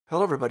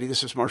Hello, everybody.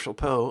 This is Marshall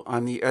Poe.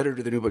 I'm the editor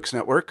of the New Books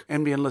Network.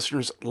 NBN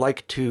listeners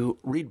like to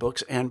read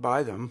books and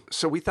buy them.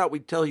 So we thought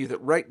we'd tell you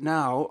that right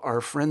now, our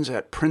friends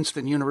at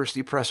Princeton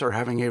University Press are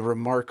having a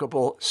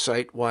remarkable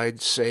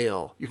site-wide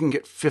sale. You can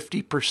get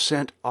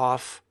 50%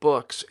 off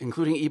books,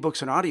 including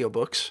ebooks and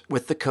audiobooks,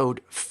 with the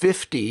code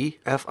 50,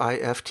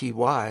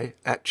 F-I-F-T-Y,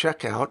 at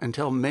checkout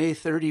until May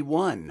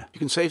 31. You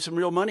can save some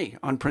real money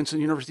on Princeton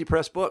University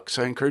Press books.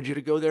 I encourage you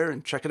to go there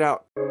and check it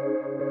out.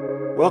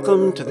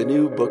 Welcome to the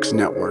New Books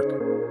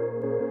Network.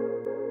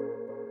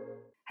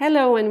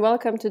 Hello and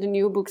welcome to the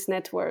New Books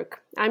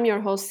Network. I'm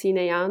your host Sine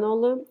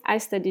Janolu. I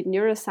studied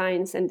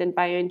neuroscience and then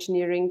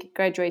bioengineering,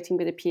 graduating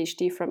with a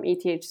PhD from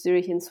ETH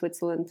Zurich in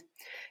Switzerland.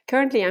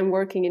 Currently, I'm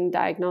working in the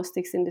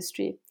diagnostics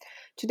industry.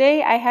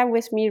 Today, I have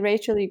with me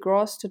Rachel E.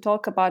 Gross to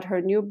talk about her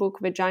new book,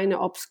 Vagina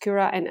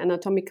Obscura, an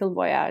Anatomical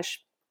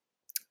Voyage.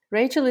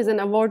 Rachel is an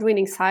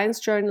award-winning science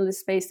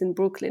journalist based in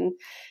Brooklyn.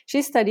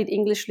 She studied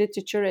English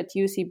literature at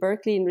UC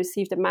Berkeley and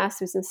received a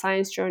master's in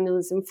science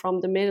journalism from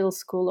the Medill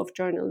School of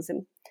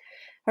Journalism.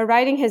 Her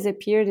writing has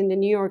appeared in the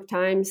New York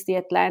Times, The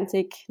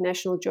Atlantic,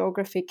 National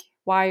Geographic,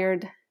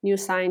 Wired, New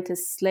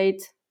Scientist,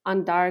 Slate,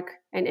 Undark,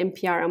 and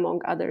NPR,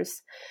 among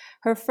others.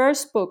 Her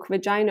first book,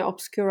 Vagina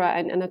Obscura,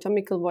 an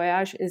Anatomical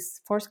Voyage,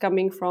 is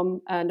forthcoming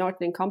from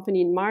Norton &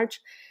 Company in March.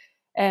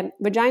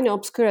 Vagina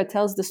Obscura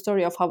tells the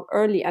story of how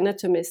early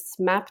anatomists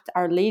mapped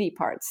our lady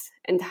parts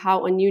and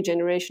how a new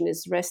generation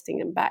is wresting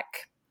them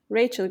back.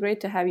 Rachel,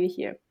 great to have you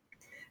here.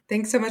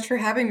 Thanks so much for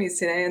having me,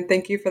 Sine, and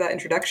thank you for that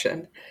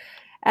introduction.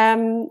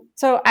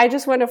 So I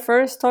just want to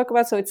first talk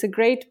about, so it's a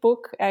great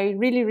book. I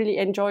really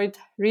enjoyed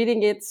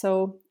reading it.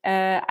 So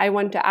I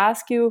want to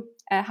ask you,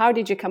 how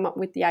did you come up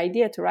with the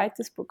idea to write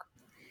this book?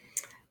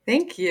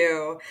 Thank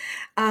you.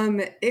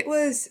 It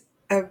was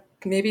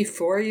maybe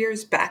 4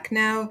 years back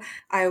now.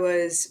 I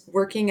was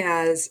working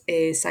as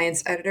a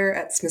science editor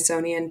at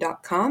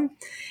Smithsonian.com,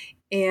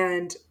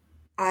 and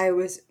I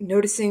was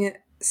noticing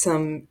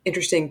some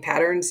interesting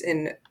patterns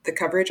in the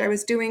coverage I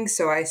was doing.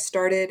 So I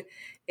started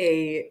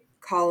a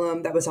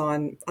column that was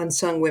on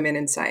unsung women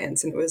in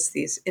science, and it was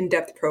these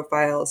in-depth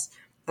profiles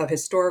of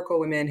historical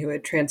women who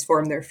had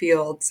transformed their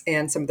fields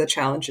and some of the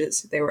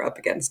challenges they were up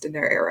against in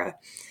their era.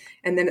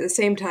 And then at the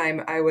same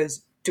time, I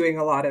was doing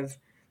a lot of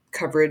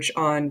coverage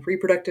on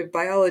reproductive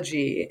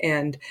biology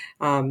and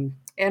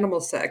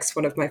animal sex,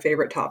 one of my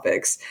favorite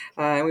topics.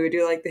 And we would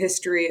do like the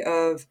history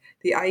of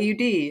the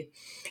IUD.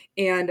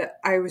 And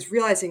I was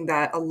realizing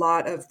that a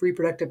lot of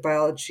reproductive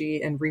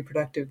biology and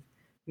reproductive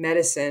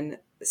medicine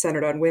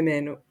centered on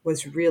women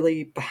was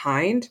really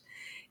behind.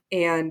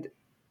 And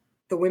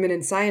the women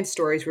in science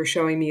stories were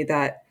showing me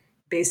that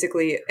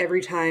basically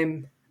every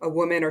time a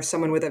woman or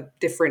someone with a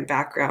different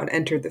background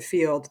entered the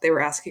field, they were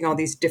asking all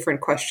these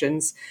different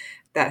questions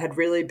that had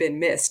really been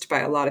missed by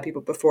a lot of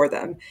people before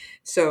them.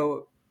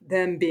 So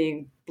them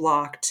being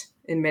blocked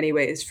in many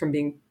ways from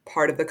being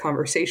part of the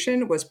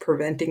conversation was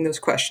preventing those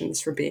questions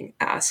from being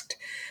asked.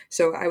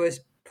 So I was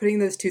putting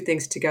those two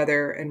things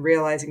together and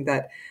realizing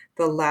that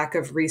the lack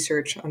of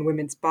research on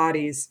women's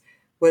bodies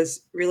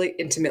was really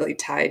intimately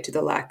tied to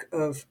the lack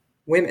of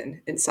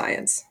women in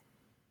science.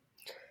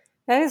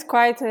 That is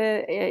quite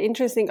an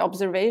interesting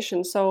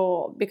observation.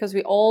 So, because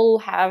we all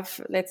have,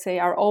 let's say,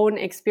 our own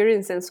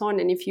experience and so on,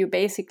 and if you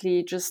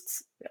basically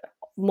just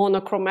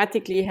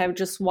monochromatically have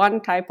just one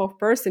type of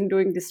person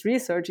doing this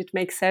research, it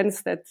makes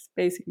sense that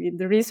basically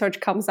the research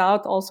comes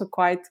out also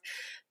quite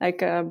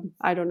like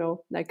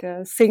like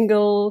a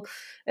single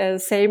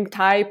same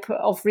type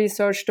of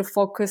research. The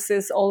focus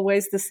is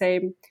always the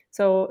same.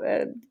 So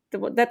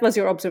that was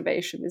your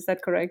observation. Is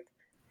that correct?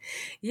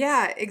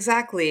 Yeah,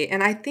 exactly.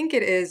 And I think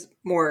it is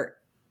more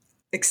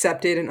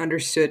accepted and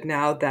understood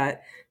now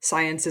that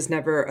science is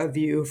never a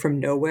view from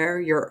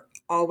nowhere. You're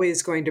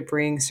always going to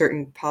bring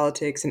certain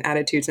politics and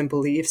attitudes and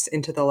beliefs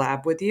into the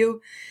lab with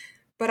you.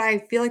 But I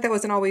feel like that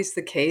wasn't always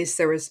the case.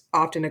 There was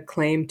often a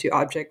claim to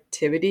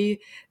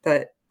objectivity,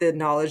 that the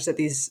knowledge that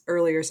these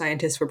earlier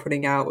scientists were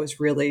putting out was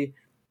really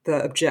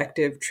the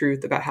objective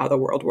truth about how the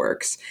world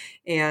works.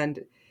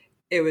 And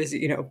it was,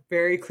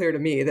 very clear to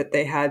me that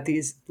they had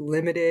these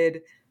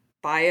limited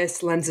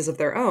biased lenses of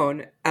their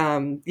own.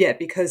 Yet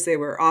because they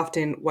were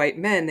often white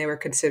men, they were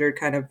considered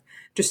kind of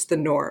just the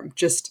norm.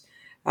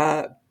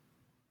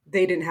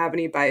 They didn't have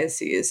any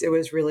biases. It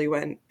was really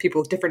when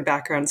people with different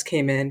backgrounds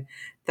came in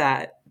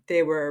that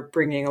they were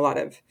bringing a lot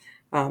of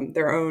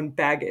their own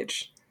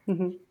baggage.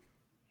 Mm-hmm.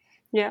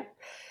 Yeah.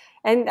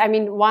 And I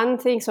mean, one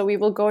thing, so we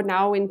will go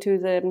now into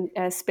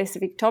the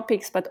specific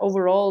topics, but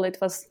overall it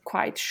was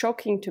quite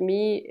shocking to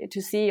me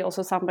to see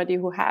also somebody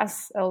who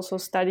has also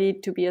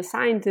studied to be a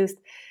scientist,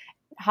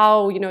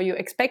 how, you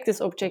expect this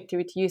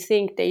objectivity. You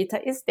think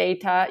data is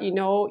data,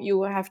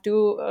 you have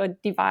to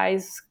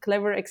devise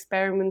clever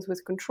experiments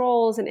with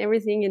controls and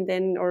everything, and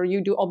then, or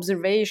you do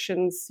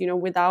observations,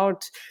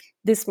 without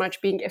this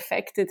much being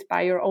affected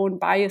by your own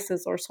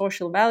biases or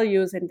social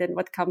values. And then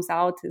what comes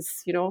out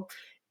is,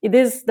 it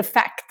is the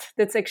fact.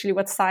 That's actually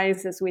what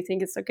science is. We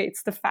think it's okay,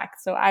 it's the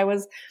fact. So I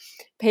was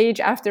page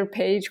after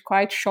page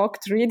quite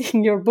shocked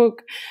reading your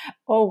book.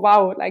 Oh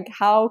wow, like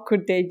how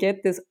could they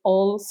get this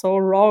all so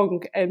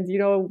wrong? And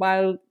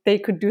while they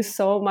could do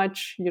so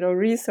much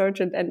research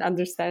and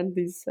understand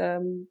these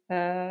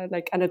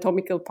like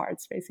anatomical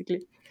parts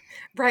basically.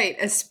 Right,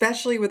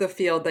 especially with a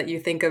field that you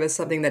think of as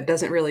something that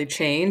doesn't really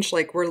change.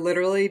 Like we're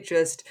literally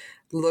just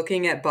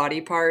looking at body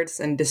parts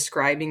and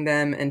describing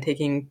them and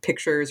taking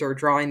pictures or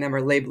drawing them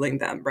or labeling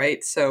them,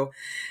 right? So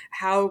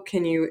how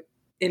can you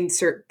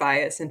insert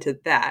bias into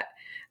that?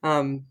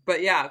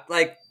 But yeah,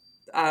 like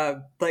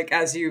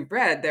as you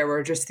read, there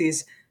were just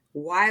these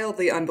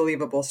wildly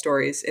unbelievable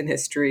stories in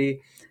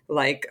history,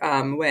 like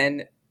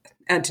when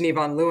Antony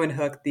von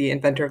Leeuwenhoek, the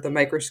inventor of the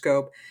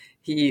microscope,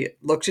 he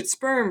looked at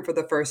sperm for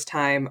the first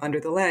time under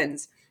the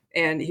lens,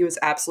 and he was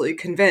absolutely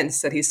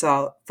convinced that he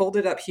saw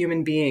folded up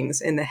human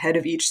beings in the head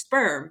of each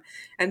sperm,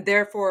 and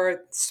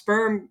therefore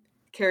sperm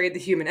carried the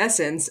human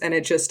essence and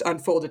it just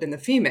unfolded in the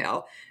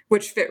female,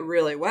 which fit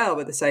really well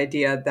with this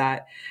idea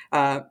that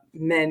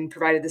men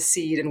provided the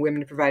seed and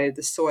women provided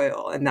the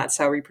soil, and that's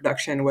how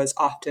reproduction was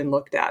often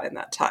looked at in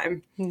that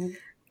time. Mm-hmm.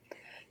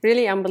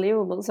 Really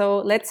unbelievable. So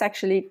let's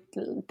actually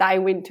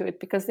dive into it,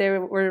 because there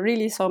were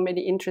really so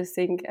many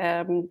interesting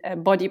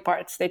body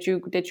parts that you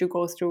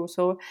go through.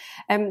 So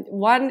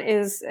one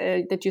is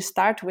that you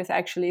start with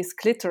actually is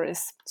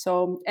clitoris.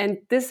 So, and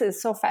this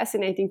is so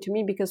fascinating to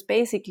me because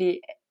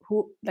basically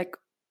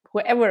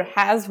whoever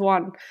has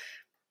one,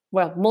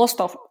 well, most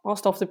of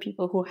the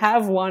people who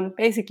have one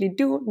basically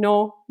do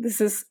know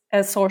this is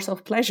a source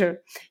of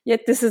pleasure.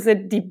 Yet this is a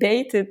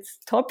debated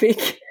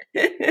topic.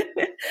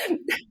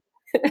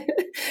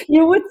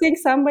 You would think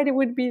somebody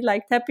would be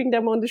like tapping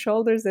them on the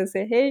shoulders and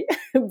say, hey,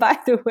 by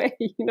the way,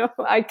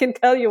 I can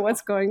tell you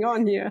what's going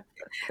on here.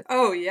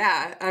 Oh,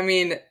 yeah. I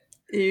mean,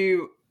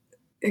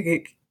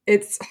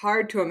 it's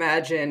hard to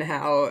imagine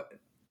how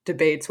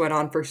debates went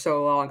on for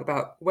so long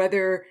about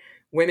whether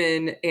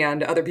women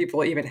and other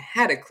people even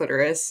had a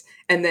clitoris,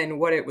 and then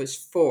what it was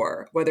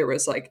for, whether it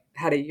was like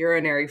had a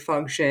urinary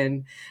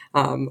function,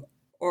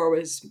 or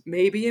was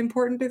maybe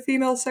important to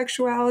female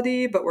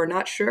sexuality, but we're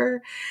not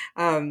sure.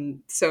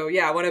 So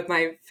yeah, one of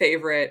my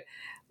favorite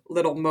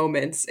little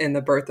moments in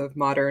the birth of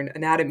modern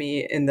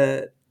anatomy in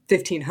the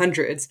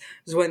 1500s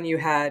was when you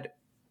had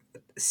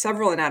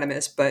several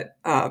anatomists, but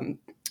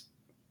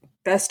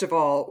best of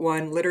all,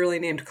 one literally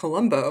named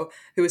Colombo,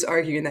 who was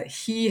arguing that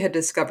he had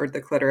discovered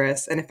the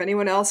clitoris. And if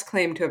anyone else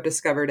claimed to have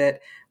discovered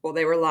it, well,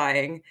 they were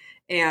lying.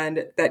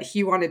 And that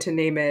he wanted to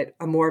name it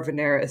Amor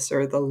Veneris,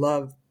 or the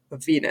love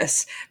of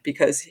Venus,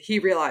 because he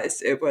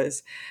realized it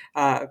was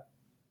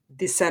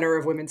the center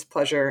of women's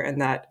pleasure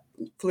and that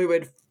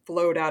fluid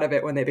flowed out of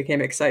it when they became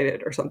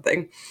excited or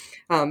something.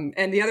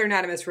 And the other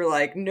anatomists were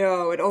like,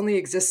 no, it only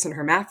exists in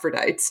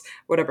hermaphrodites,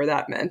 whatever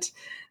that meant.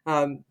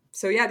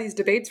 So yeah, these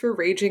debates were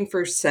raging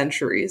for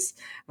centuries.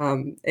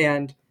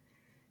 And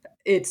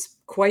it's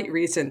quite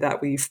recent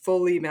that we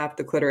fully mapped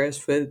the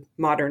clitoris with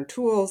modern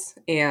tools,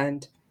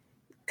 and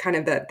kind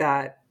of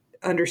that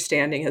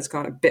understanding has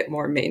gone a bit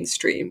more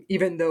mainstream,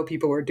 even though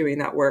people were doing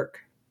that work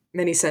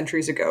many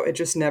centuries ago. It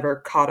just never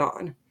caught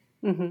on.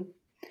 Mm-hmm.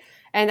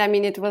 And I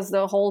mean, it was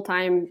the whole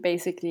time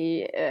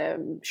basically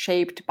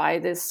shaped by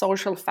the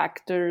social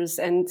factors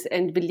and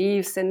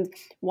beliefs. And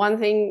one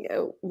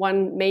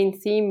main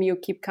theme you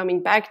keep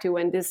coming back to,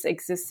 and this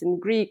exists in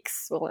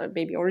Greeks, well,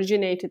 maybe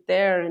originated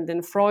there, and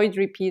then Freud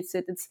repeats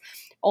it. It's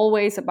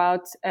always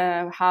about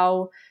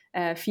how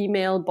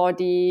female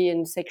body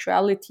and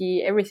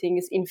sexuality, everything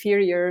is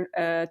inferior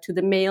to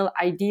the male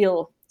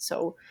ideal.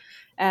 So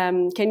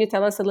can you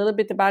tell us a little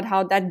bit about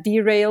how that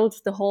derailed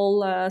the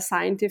whole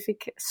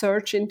scientific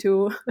search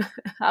into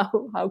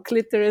how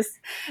clitoris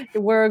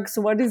works,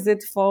 what is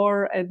it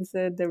for, and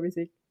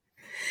everything?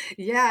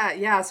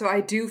 Yeah. So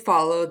I do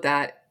follow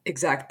that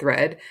exact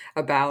thread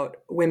about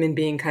women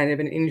being kind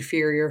of an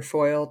inferior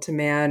foil to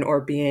man,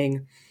 or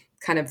being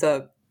kind of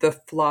the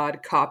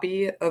flawed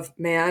copy of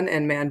man,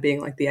 and man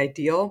being like the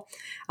ideal.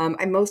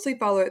 I mostly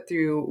follow it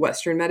through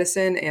Western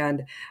medicine,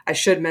 and I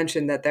should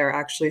mention that there are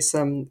actually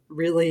some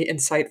really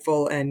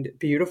insightful and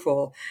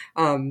beautiful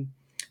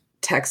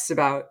texts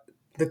about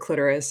the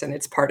clitoris and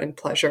its part in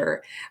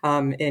pleasure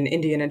in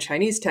Indian and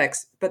Chinese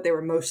texts, but they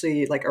were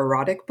mostly like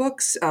erotic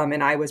books,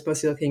 and I was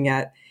mostly looking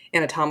at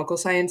anatomical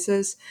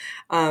sciences.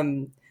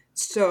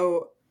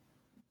 So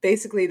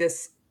basically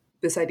this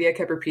idea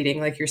kept repeating,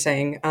 like you're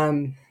saying,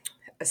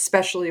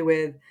 especially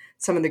with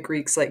some of the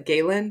Greeks like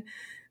Galen,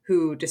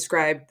 who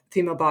described the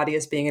female body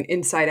as being an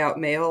inside-out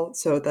male.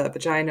 So the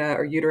vagina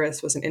or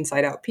uterus was an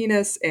inside-out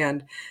penis,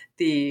 and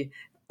the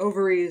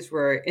ovaries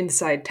were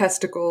inside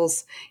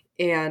testicles,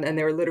 and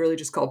they were literally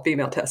just called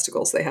female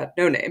testicles. They had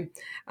no name.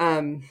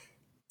 And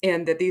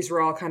that these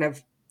were all kind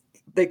of,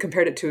 they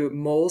compared it to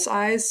mole's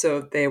eyes. So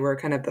they were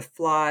kind of the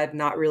flawed,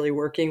 not really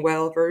working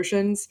well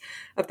versions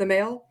of the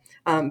male.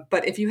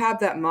 But if you have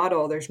that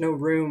model, there's no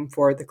room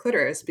for the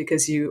clitoris,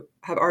 because you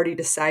have already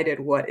decided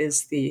what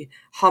is the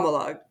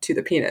homologue to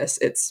the penis.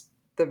 It's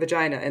the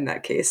vagina in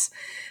that case.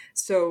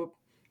 So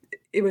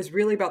it was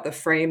really about the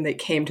frame they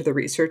came to the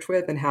research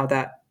with and how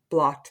that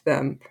blocked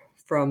them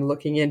from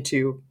looking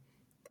into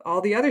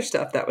all the other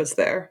stuff that was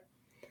there.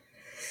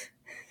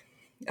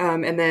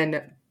 And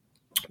then,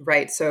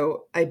 right,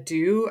 so I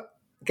do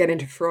get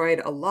into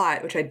Freud a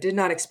lot, which I did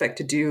not expect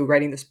to do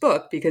writing this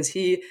book, because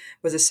he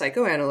was a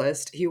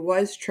psychoanalyst. He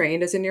was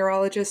trained as a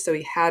neurologist, so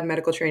he had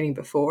medical training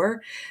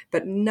before,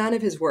 but none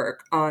of his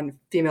work on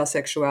female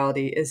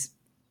sexuality is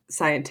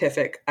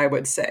scientific, I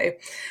would say.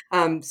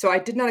 So I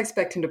did not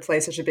expect him to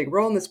play such a big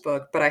role in this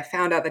book, but I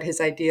found out that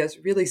his ideas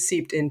really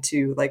seeped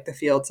into like the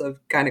fields of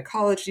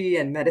gynecology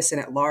and medicine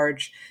at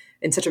large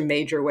in such a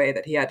major way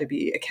that he had to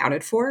be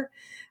accounted for.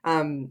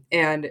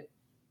 And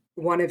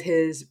one of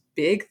his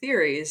big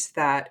theories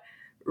that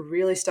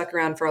really stuck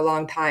around for a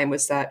long time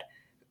was that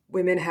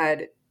women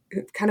had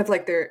kind of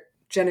like their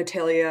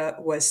genitalia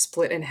was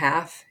split in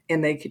half,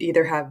 and they could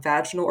either have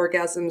vaginal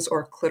orgasms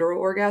or clitoral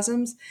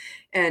orgasms.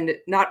 And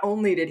not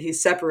only did he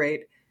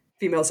separate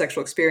female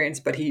sexual experience,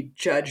 but he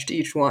judged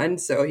each one.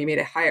 So he made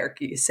a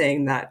hierarchy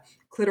saying that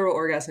clitoral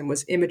orgasm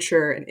was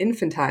immature and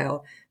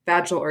infantile,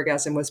 vaginal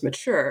orgasm was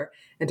mature,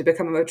 and to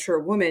become a mature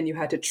woman, you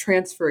had to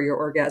transfer your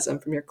orgasm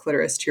from your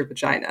clitoris to your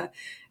vagina.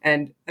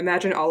 And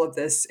imagine all of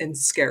this in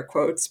scare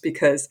quotes,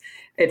 because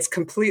it's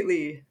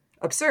completely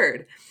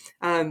absurd.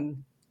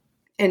 And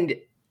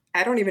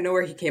I don't even know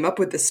where he came up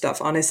with this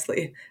stuff,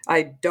 honestly.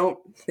 I don't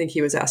think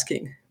he was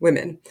asking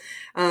women.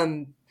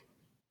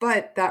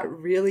 But that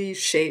really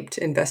shaped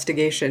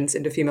investigations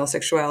into female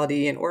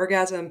sexuality and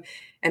orgasm,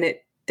 and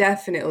it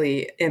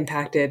definitely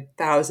impacted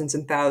thousands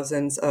and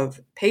thousands of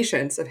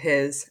patients of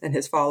his and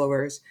his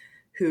followers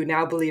who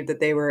now believed that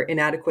they were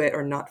inadequate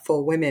or not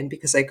full women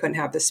because they couldn't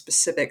have this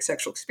specific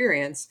sexual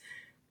experience,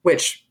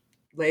 which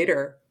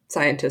later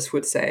scientists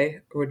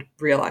would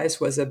realize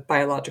was a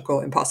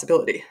biological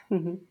impossibility.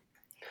 Mm-hmm.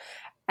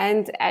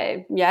 And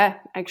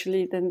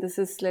actually, then this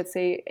is, let's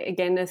say,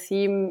 again, a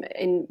theme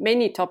in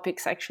many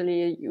topics.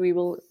 Actually, we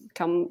will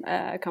come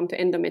to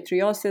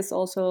endometriosis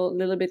also a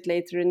little bit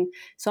later. In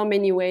so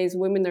many ways,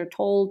 women are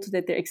told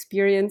that their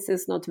experience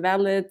is not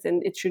valid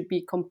and it should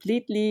be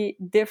completely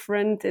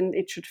different and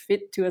it should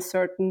fit to a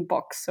certain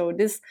box. So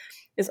this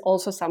is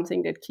also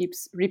something that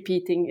keeps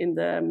repeating in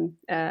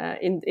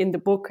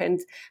the book. And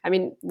I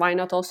mean, why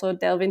not also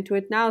delve into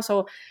it now?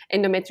 So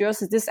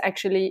endometriosis, this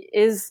actually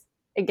is,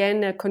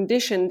 again, a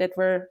condition that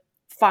we're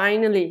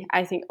finally,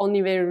 I think,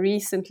 only very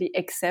recently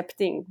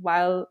accepting,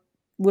 while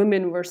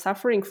women were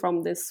suffering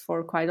from this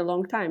for quite a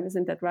long time.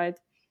 Isn't that right?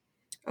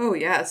 Oh,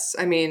 yes.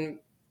 I mean,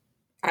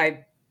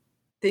 I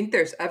think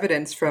there's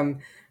evidence from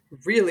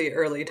really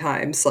early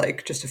times,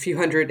 like just a few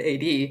hundred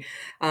AD,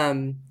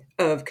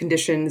 of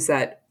conditions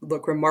that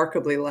look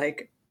remarkably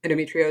like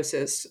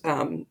endometriosis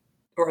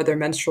or other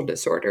menstrual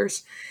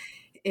disorders.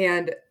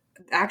 And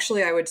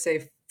actually, I would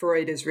say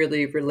Freud is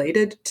really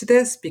related to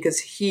this, because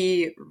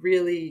he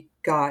really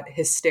got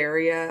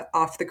hysteria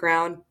off the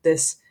ground.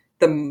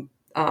 The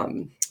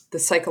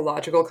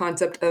psychological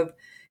concept of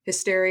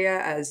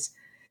hysteria as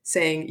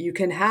saying you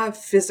can have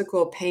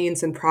physical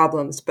pains and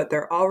problems, but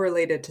they're all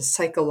related to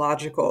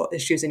psychological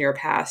issues in your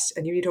past,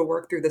 and you need to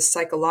work through the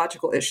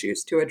psychological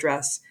issues to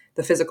address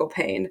the physical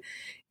pain.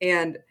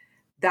 And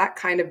that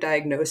kind of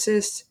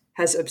diagnosis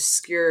has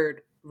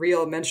obscured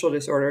real menstrual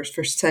disorders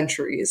for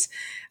centuries.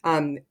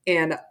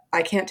 And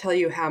I can't tell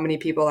you how many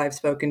people I've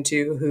spoken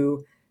to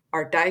who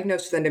are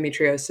diagnosed with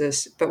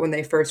endometriosis, but when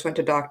they first went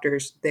to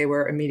doctors, they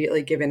were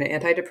immediately given an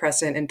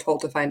antidepressant and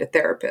told to find a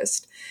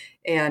therapist.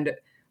 And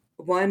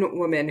one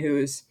woman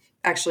who's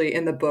actually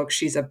in the book,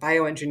 she's a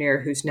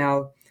bioengineer who's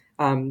now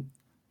kind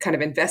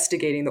of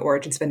investigating the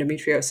origins of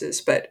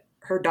endometriosis, but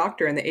her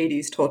doctor in the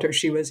 80s told her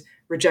she was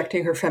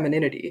rejecting her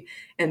femininity,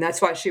 and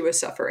that's why she was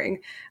suffering,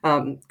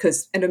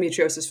 because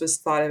endometriosis was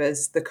thought of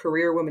as the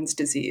career woman's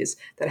disease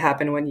that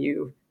happened when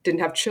you didn't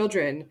have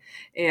children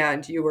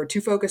and you were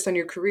too focused on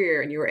your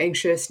career and you were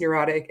anxious,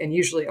 neurotic, and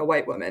usually a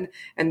white woman.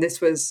 And this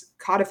was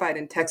codified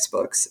in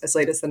textbooks as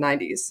late as the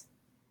 90s.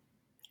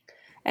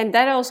 And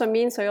that also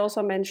means, so you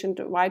also mentioned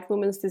white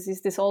woman's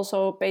disease. This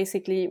also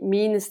basically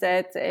means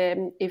that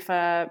if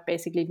a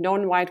basically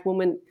non-white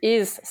woman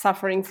is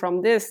suffering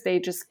from this, they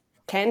just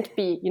can't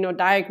be,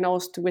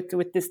 diagnosed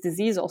with this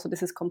disease. Also,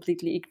 this is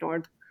completely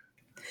ignored.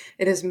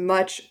 It is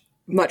much,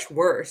 much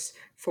worse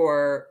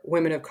for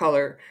women of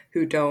color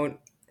who don't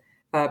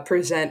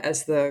present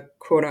as the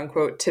quote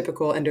unquote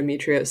typical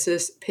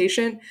endometriosis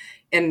patient.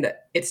 And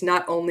it's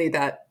not only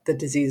that the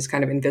disease is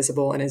kind of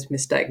invisible and is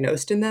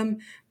misdiagnosed in them,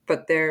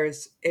 but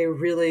there's a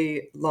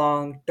really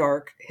long,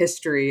 dark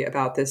history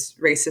about this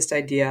racist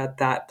idea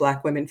that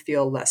Black women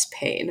feel less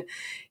pain.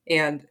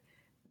 And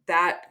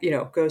that,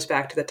 goes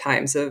back to the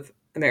times of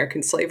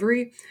American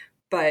slavery.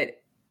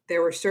 But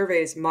there were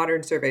surveys,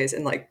 modern surveys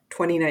in like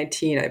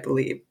 2019, I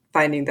believe,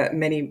 finding that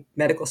many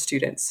medical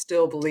students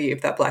still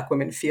believe that Black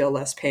women feel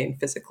less pain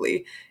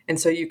physically. And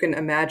so you can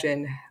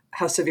imagine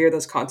how severe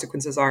those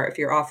consequences are if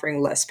you're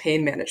offering less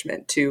pain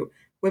management to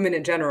women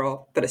in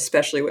general, but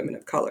especially women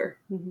of color.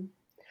 Mm-hmm.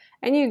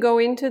 And you go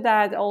into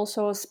that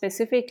also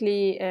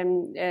specifically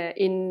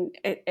in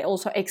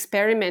also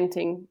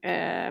experimenting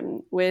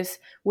with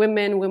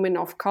women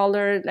of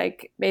color,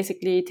 like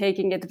basically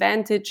taking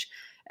advantage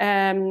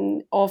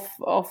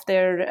of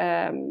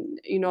their,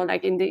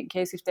 like in the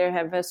case if they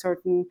have a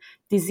certain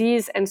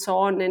disease and so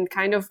on, and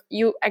kind of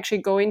you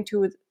actually go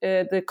into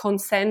the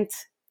consent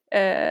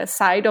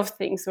side of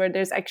things, where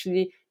there's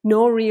actually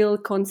no real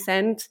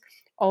consent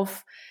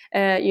of,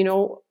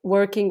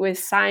 working with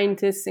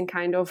scientists and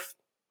kind of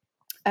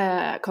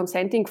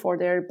consenting for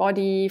their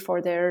body,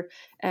 for their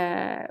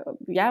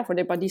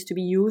bodies to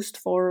be used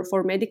for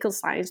medical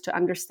science to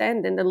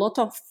understand. And a lot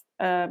of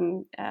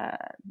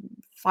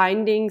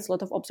findings, a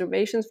lot of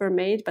observations were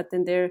made, but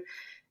then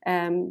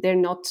they're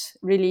not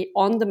really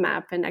on the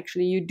map. And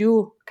actually, you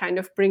do kind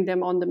of bring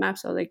them on the map.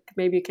 So, like,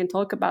 maybe you can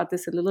talk about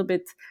this a little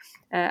bit,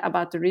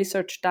 about the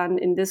research done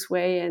in this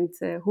way, and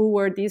who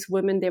were these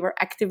women? They were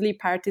actively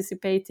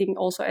participating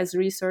also as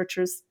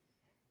researchers.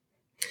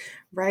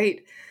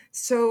 Right.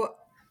 So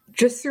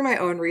just through my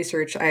own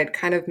research, I had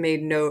kind of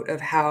made note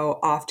of how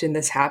often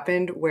this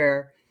happened,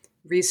 where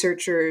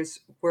researchers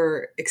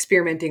were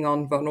experimenting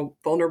on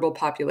vulnerable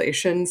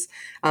populations.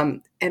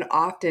 And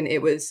often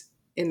it was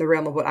in the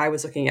realm of what I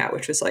was looking at,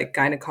 which was like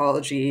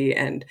gynecology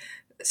and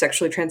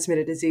sexually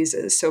transmitted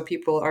diseases. So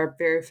people are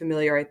very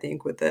familiar, I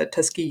think, with the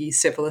Tuskegee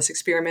syphilis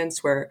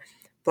experiments, where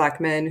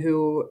Black men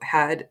who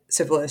had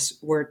syphilis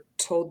were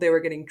told they were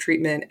getting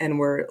treatment and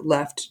were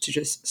left to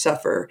just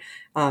suffer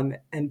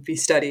and be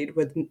studied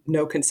with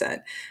no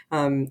consent.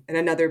 And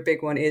another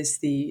big one is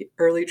the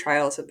early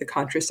trials of the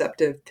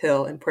contraceptive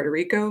pill in Puerto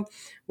Rico,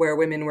 where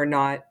women were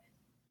not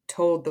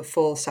told the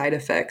full side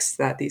effects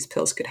that these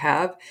pills could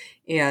have.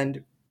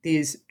 And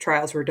these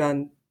trials were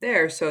done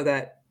there so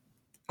that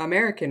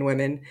American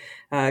women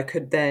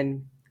could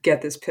then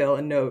get this pill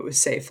and know it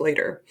was safe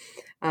later.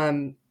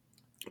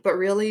 But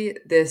really,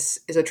 this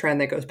is a trend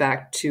that goes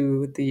back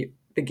to the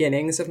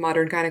beginnings of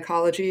modern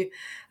gynecology.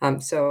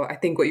 So I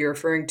think what you're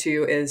referring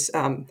to is,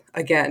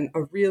 again,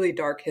 a really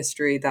dark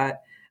history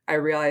that I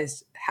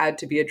realized had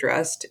to be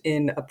addressed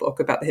in a book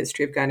about the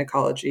history of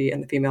gynecology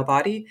and the female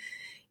body.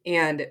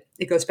 And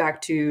it goes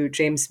back to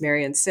James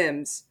Marion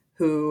Sims,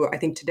 who I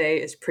think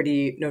today is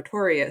pretty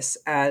notorious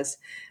as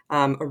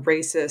a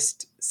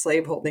racist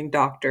slaveholding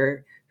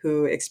doctor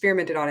who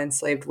experimented on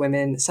enslaved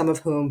women, some of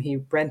whom he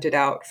rented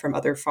out from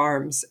other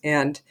farms.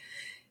 And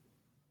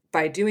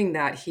by doing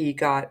that, he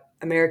got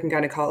American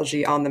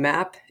gynecology on the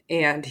map,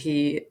 and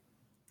he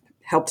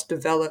helped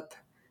develop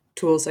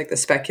tools like the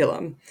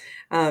speculum.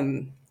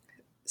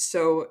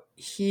 So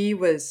he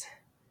was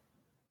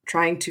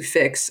trying to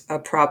fix a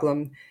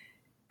problem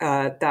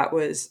that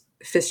was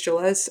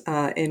fistulas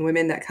in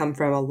women that come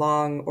from a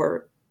long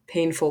or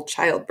painful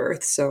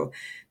childbirth. So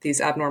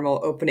these abnormal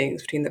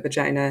openings between the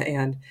vagina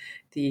and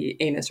the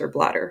anus or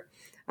bladder.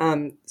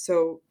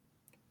 So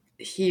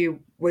he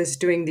was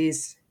doing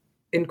these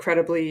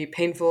incredibly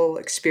painful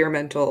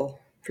experimental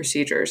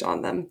procedures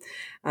on them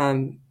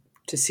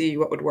to see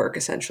what would work,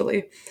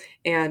 essentially.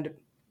 And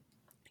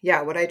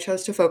yeah, what I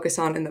chose to focus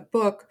on in the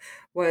book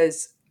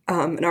was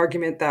an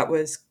argument that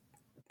was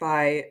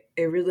by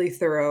a really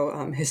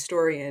thorough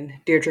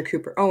historian, Deirdre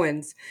Cooper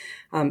Owens,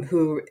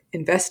 who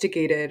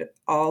investigated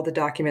all the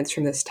documents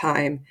from this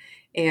time.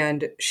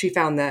 And she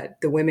found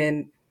that the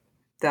women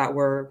that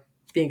were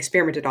being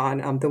experimented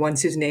on, the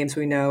ones whose names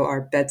we know are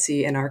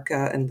Betsy,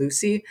 Anarcha, and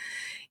Lucy,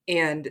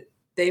 and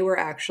they were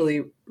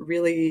actually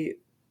really,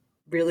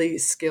 really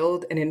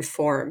skilled and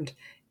informed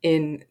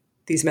in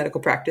these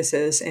medical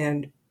practices.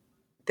 And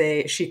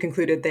she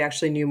concluded they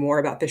actually knew more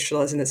about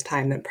fistulas in this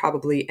time than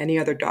probably any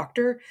other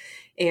doctor.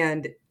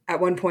 And at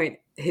one point,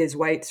 his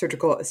white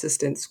surgical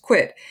assistants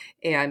quit.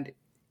 And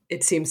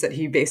it seems that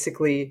he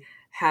basically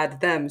had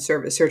them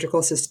serve as surgical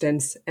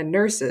assistants and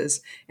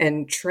nurses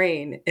and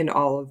train in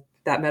all of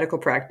that medical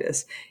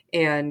practice.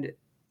 And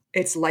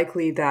it's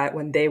likely that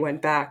when they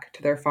went back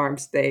to their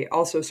farms, they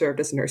also served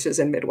as nurses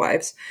and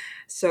midwives.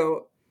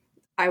 So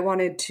I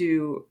wanted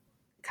to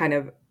kind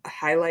of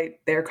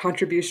highlight their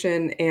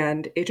contribution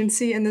and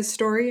agency in this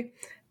story,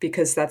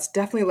 because that's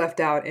definitely left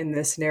out in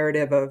this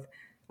narrative of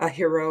a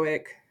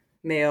heroic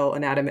male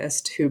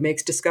anatomist who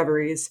makes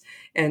discoveries,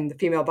 and the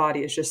female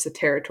body is just the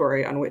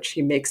territory on which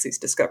he makes these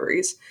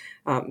discoveries,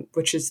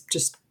 which is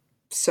just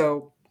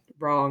so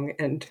wrong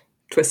and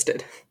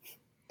twisted.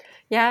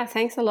 Yeah,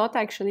 thanks a lot,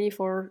 actually,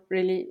 for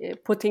really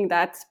putting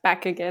that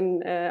back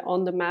again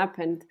on the map,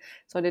 and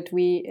so that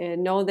we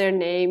know their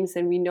names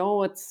and we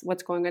know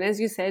what's going on. As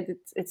you said,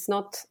 it's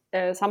not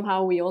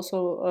somehow we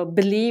also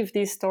believe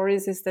these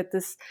stories is that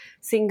this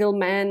single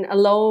man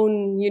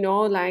alone,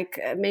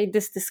 made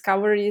these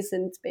discoveries,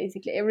 and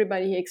basically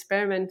everybody he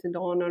experimented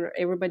on or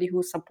everybody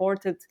who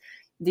supported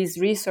these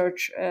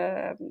research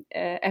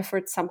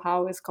efforts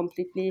somehow is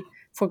completely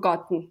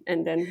forgotten,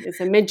 and then it's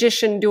a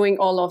magician doing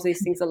all of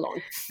these things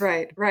alone.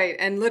 Right.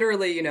 And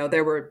literally,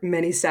 there were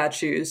many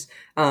statues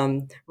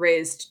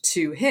raised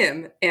to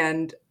him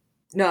and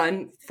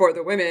none for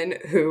the women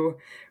who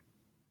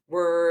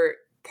were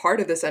part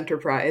of this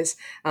enterprise.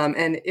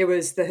 And it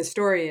was the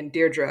historian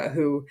Deirdre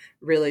who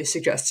really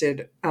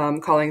suggested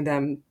calling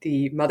them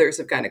the mothers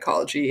of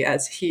gynecology,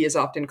 as he is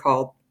often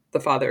called the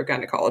father of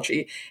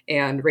gynecology,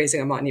 and raising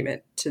a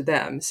monument to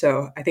them.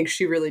 So I think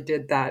she really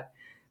did that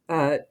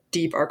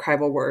deep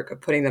archival work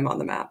of putting them on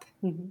the map.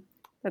 Mm-hmm.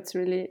 That's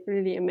really,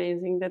 really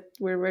amazing. That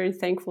we're very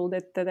thankful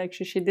that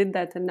actually she did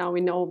that, and now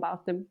we know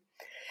about them.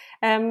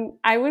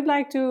 I would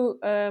like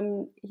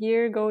to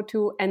here go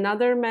to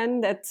another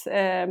man that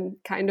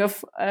kind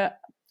of,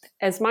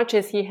 as much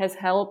as he has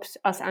helped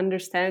us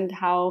understand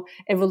how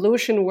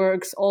evolution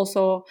works,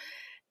 also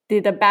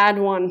did a bad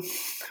one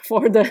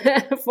for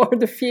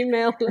the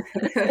female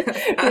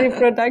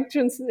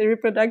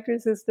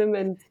reproductive system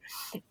and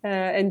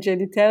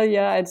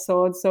genitalia and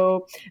so on.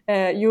 So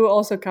you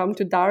also come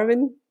to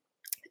Darwin,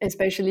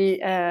 especially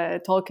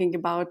talking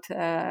about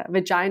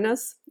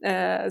vaginas.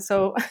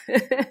 So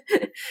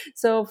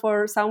so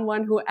for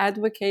someone who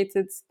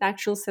advocated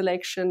natural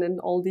selection and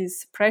all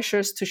these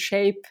pressures to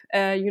shape,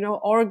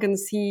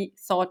 organs, he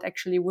thought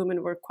actually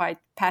women were quite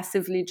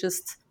passively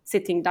just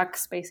sitting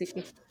ducks,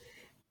 basically.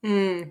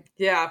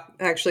 Yeah,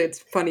 actually, it's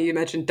funny you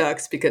mentioned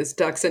ducks, because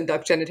ducks and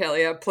duck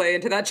genitalia play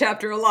into that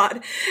chapter a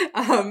lot.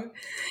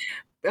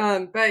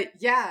 But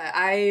yeah,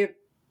 I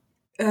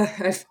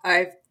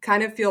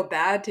kind of feel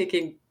bad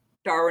taking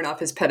Darwin off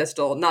his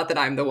pedestal. Not that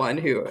I'm the one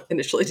who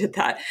initially did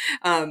that,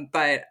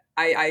 but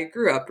I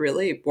grew up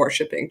really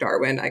worshiping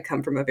Darwin. I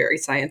come from a very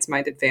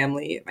science-minded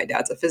family. My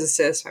dad's a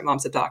physicist, my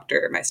mom's a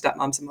doctor, my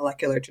stepmom's a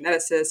molecular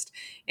geneticist,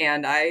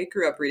 and I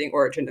grew up reading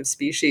Origin of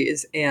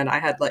Species, and I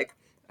had like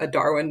a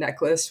Darwin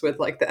necklace with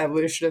like the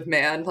evolution of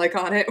man like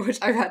on it, which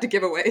I've had to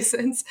give away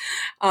since.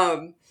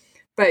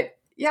 But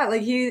yeah,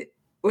 like he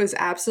was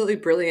absolutely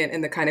brilliant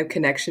in the kind of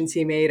connections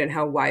he made and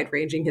how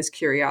wide-ranging his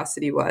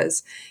curiosity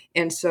was.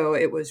 And so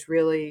it was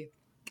really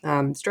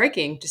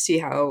striking to see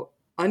how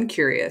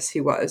uncurious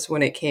he was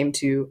when it came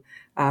to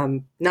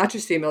not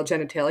just female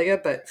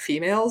genitalia, but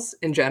females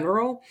in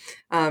general.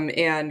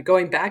 And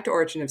going back to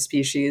Origin of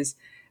Species,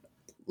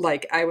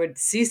 like I would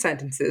see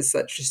sentences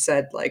that just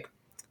said like,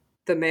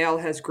 the male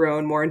has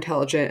grown more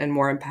intelligent and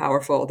more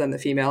powerful than the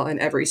female in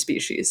every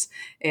species.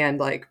 And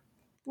like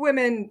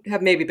women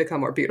have maybe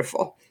become more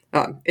beautiful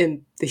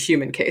in the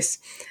human case.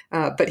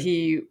 But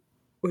he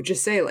would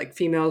just say like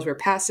females were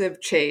passive,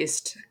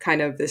 chaste,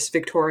 kind of this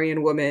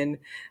Victorian woman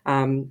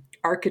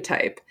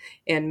archetype,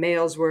 and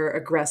males were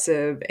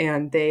aggressive,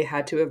 and they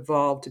had to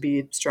evolve to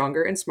be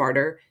stronger and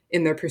smarter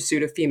in their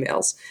pursuit of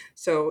females.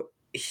 So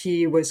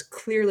he was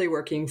clearly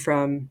working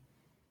from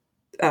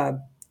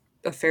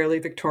a fairly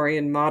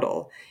Victorian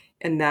model.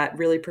 And that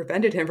really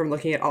prevented him from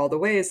looking at all the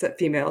ways that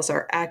females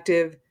are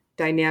active,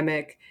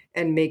 dynamic,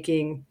 and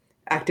making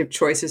active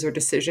choices or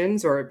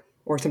decisions, or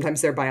sometimes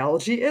their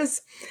biology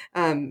is.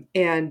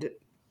 And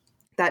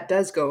that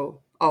does go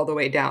all the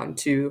way down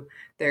to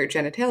their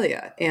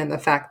genitalia and the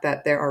fact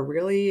that there are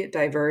really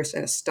diverse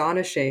and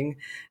astonishing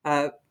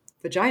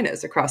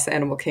vaginas across the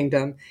animal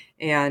kingdom.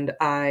 And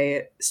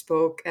I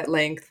spoke at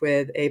length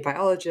with a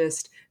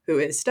biologist who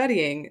is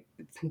studying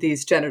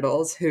these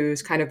genitals,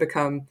 who's kind of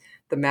become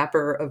the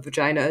mapper of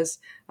vaginas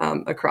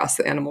across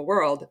the animal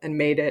world and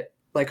made it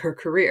like her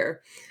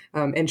career.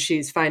 And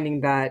she's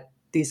finding that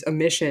these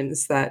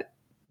omissions that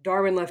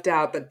Darwin left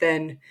out, but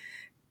then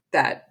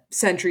that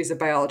centuries of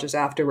biologists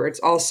afterwards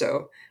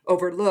also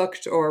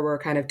overlooked or were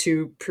kind of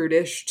too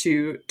prudish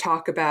to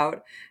talk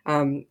about,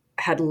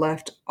 had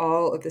left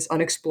all of this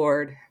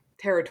unexplored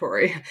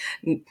territory,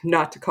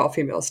 not to call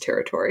females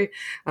territory,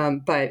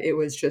 but it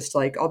was just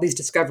like all these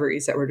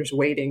discoveries that were just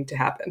waiting to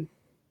happen.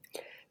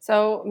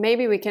 So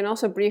maybe we can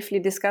also briefly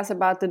discuss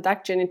about the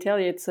duck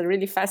genitalia. It's a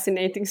really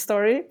fascinating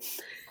story.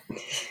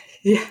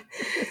 Yeah,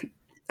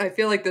 I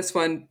feel like this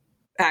one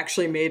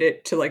actually made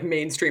it to like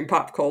mainstream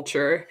pop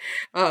culture.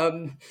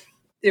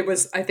 It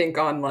was, I think,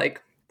 on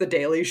like The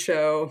Daily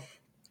Show.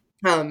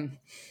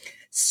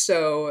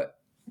 So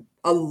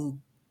a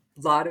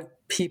lot of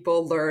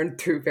people learned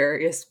through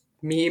various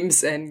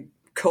memes and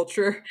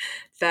culture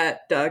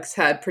that ducks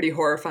had pretty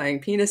horrifying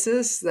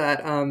penises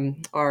that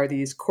are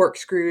these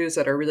corkscrews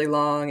that are really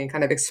long and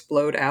kind of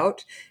explode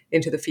out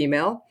into the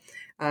female.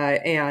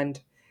 And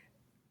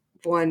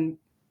one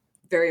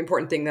very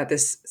important thing that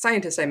this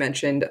scientist I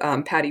mentioned,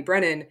 Patty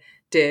Brennan,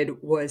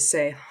 did was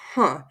say,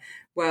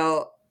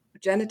 well,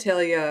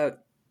 genitalia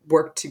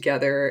work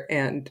together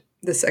and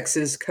the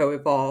sexes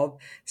co-evolve.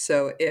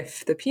 So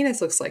if the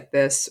penis looks like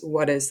this,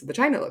 what does the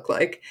vagina look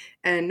like?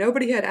 And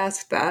nobody had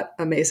asked that,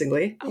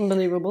 amazingly.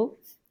 Unbelievable.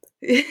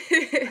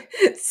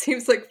 It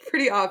seems like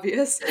pretty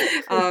obvious.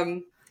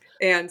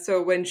 And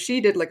so when she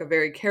did like a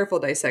very careful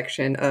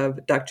dissection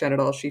of duck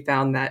genitals, she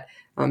found that,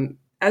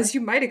 as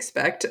you might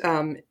expect,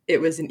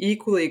 it was an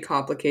equally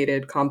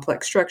complicated,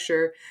 complex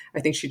structure.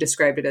 I think she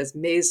described it as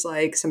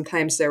maze-like.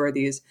 Sometimes there were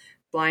these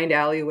blind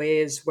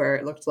alleyways where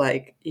it looked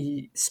like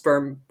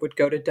sperm would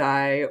go to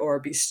die or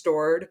be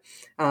stored,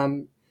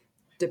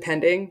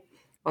 depending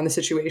on the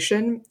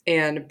situation.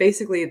 And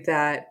basically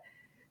that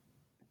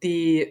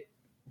the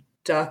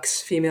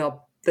duck's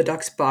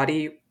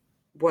body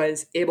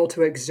was able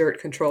to exert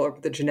control over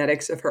the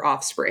genetics of her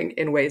offspring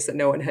in ways that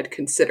no one had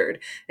considered.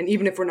 And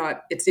even if we're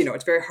not, it's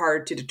very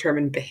hard to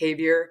determine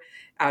behavior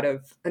out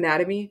of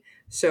anatomy.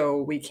 So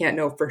we can't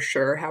know for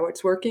sure how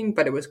it's working,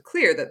 but it was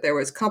clear that there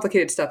was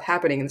complicated stuff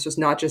happening. And this was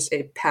not just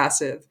a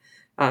passive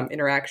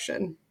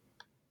interaction.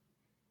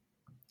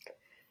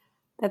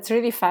 That's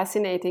really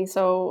fascinating.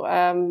 So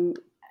I'm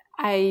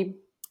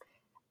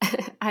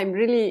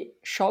really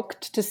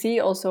shocked to see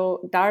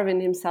also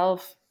Darwin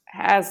himself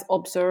has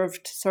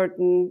observed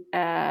certain,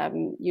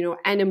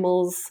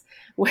 animals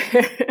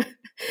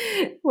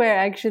where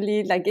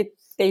actually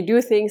they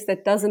do things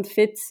that doesn't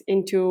fit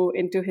into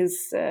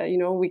his,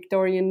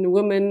 Victorian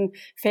woman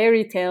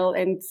fairy tale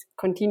and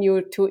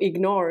continue to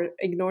ignore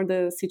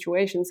the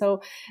situation.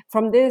 So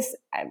from this,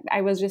 I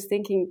was just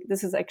thinking,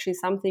 this is actually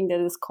something that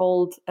is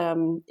called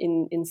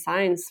in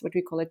science, what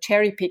we call a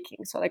cherry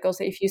picking. So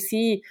also if you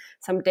see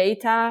some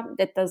data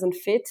that doesn't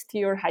fit to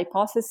your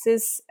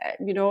hypothesis,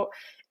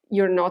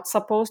 you're not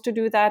supposed to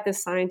do that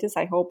as scientists.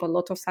 I hope a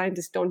lot of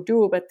scientists don't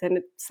do, but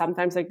then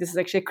sometimes this is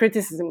actually a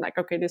criticism,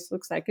 okay, this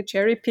looks like a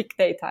cherry pick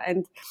data.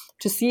 And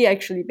to see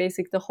actually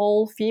the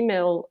whole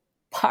female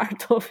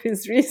part of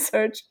his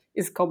research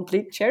is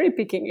complete cherry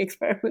picking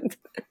experiment.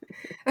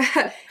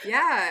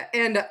 Yeah.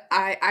 And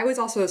I was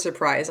also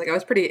surprised. I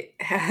was pretty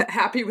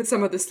happy with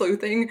some of the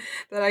sleuthing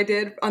that I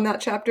did on that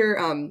chapter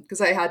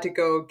because I had to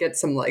go get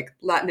some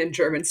Latin and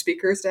German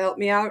speakers to help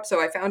me out.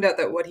 So I found out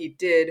that what he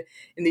did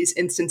in these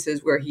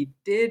instances where he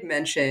did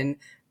mention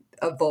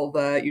a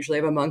vulva, usually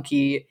of a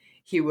monkey,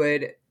 he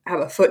would have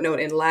a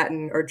footnote in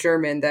Latin or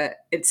German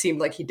that it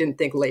seemed like he didn't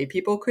think lay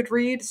people could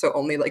read. So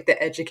only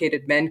the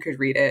educated men could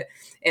read it.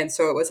 And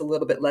so it was a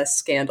little bit less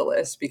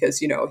scandalous because,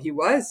 he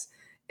was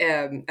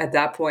at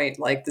that point,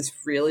 this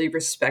really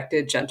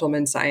respected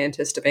gentleman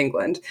scientist of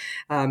England.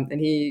 And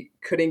he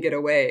couldn't get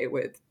away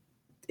with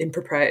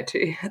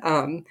impropriety.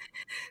 But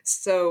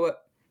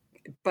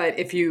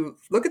if you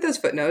look at those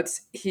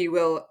footnotes, he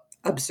will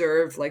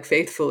observe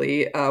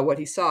faithfully what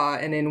he saw.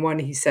 And in one,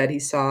 he said he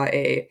saw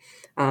it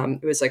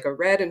was a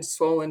red and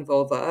swollen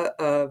vulva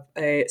of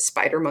a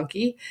spider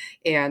monkey,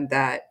 and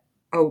that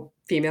a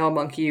female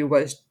monkey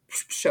was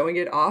showing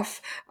it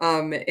off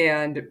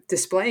and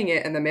displaying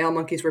it, and the male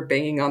monkeys were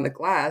banging on the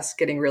glass,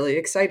 getting really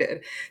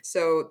excited.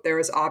 So there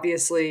was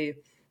obviously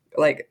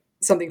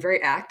something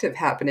very active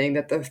happening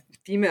that the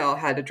female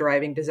had a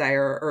driving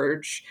desire or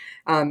urge.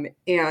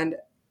 And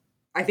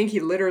I think he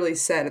literally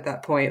said at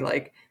that point,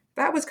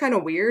 that was kind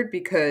of weird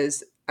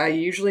because I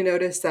usually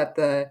notice that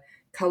the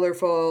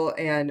colorful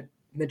and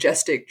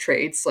majestic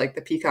traits, like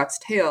the peacock's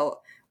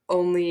tail,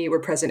 only were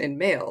present in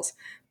males.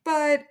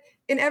 But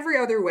in every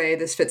other way,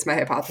 this fits my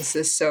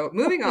hypothesis. So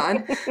moving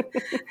on.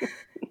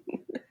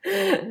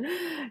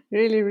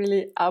 Really,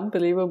 really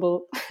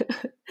unbelievable.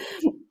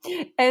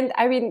 And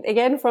I mean,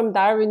 again, from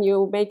Darwin,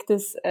 you make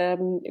this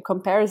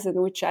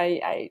comparison, which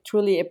I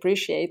truly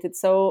appreciated.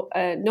 So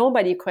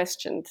nobody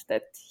questioned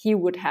that he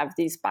would have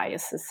these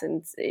biases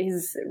and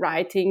his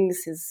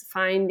writings, his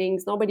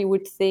findings. Nobody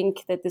would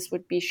think that this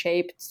would be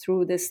shaped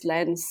through this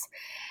lens.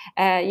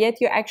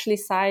 Yet you actually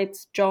cite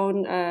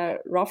Joan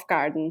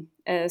Roughgarden.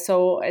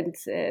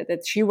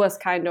 That she was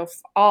kind of,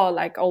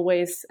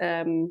 always,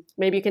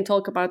 maybe you can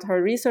talk about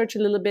her research a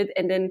little bit.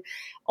 And then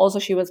also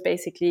she was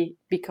basically,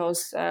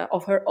 because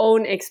of her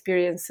own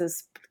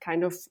experiences,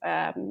 kind of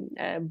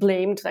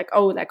blamed,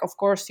 of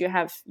course you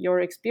have your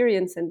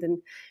experience and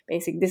then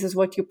basically this is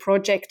what you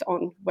project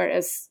on.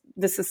 Whereas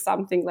this is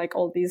something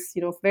all these,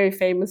 very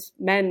famous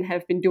men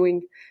have been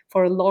doing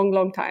for a long,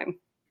 long time.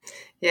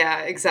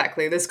 Yeah,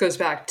 exactly. This goes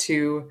back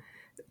to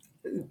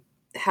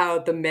how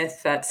the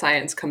myth that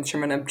science comes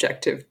from an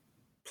objective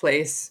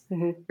place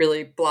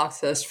really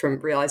blocks us from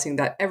realizing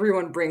that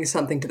everyone brings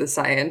something to the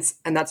science,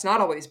 and that's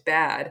not always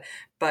bad,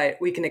 but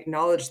we can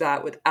acknowledge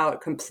that without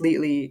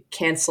completely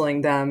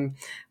canceling them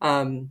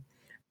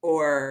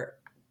or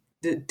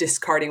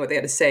discarding what they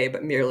had to say,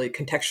 but merely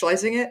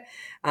contextualizing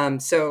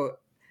it. So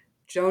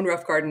Joan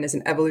Roughgarden is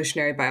an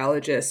evolutionary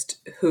biologist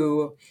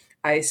who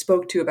I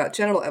spoke to about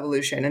genital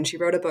evolution, and she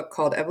wrote a book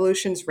called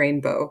Evolution's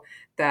Rainbow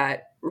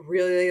that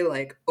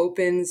really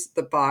opens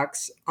the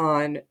box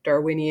on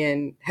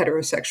Darwinian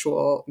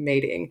heterosexual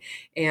mating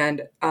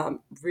and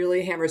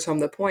really hammers home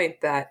the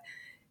point that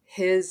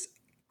his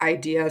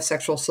idea of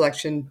sexual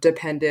selection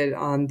depended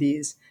on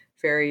these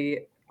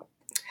very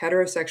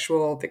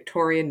heterosexual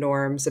Victorian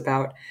norms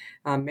about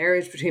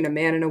marriage between a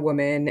man and a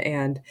woman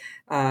and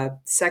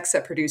sex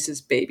that produces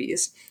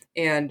babies.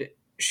 And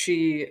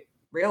she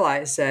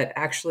realized that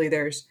actually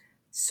there's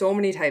so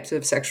many types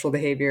of sexual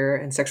behavior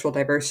and sexual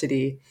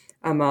diversity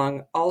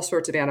among all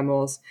sorts of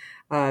animals.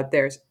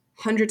 There's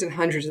hundreds and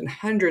hundreds and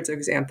hundreds of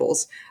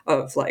examples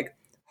of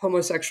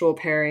homosexual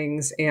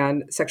pairings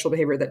and sexual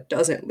behavior that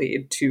doesn't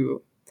lead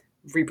to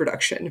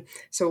reproduction.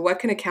 So what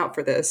can account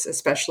for this,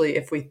 especially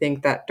if we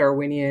think that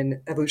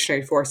Darwinian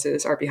evolutionary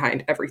forces are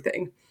behind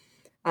everything?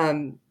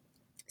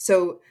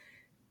 So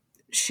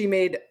she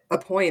made a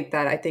point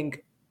that I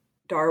think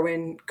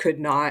Darwin could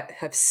not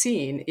have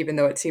seen, even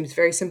though it seems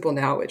very simple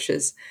now, which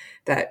is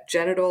that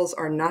genitals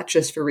are not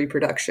just for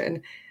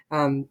reproduction.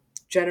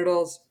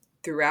 Genitals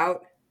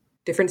throughout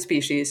different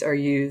species are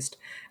used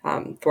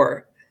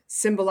for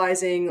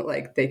symbolizing,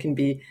 like they can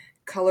be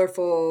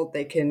colorful,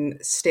 they can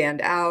stand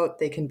out,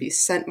 they can be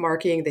scent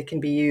marking, they can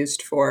be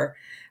used for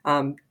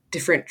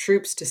different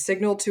troops to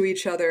signal to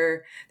each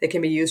other. They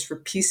can be used for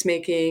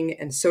peacemaking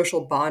and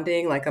social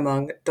bonding, like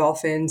among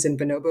dolphins and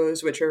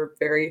bonobos, which are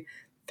very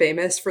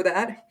famous for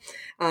that.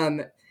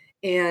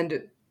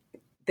 And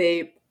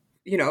they,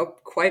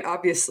 quite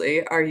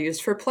obviously are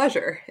used for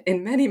pleasure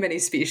in many, many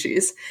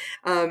species.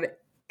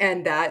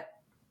 And that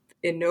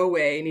in no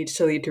way needs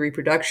to lead to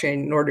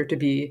reproduction in order to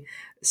be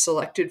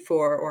selected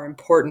for or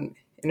important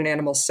in an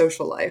animal's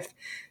social life.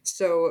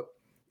 So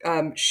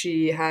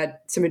she had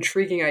some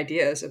intriguing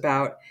ideas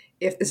about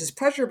if this is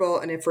pleasurable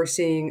and if we're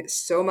seeing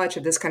so much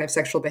of this kind of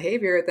sexual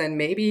behavior, then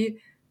maybe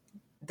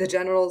the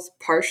genitals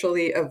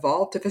partially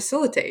evolved to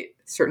facilitate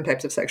certain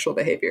types of sexual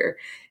behavior.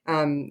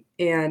 And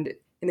in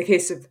the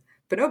case of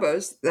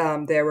bonobos,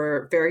 there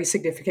were very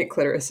significant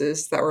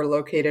clitorises that were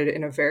located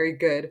in a very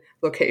good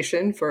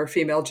location for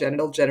female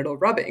genital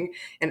rubbing.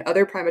 And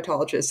other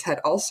primatologists had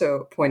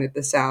also pointed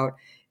this out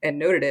and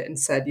noted it and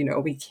said,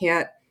 we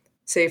can't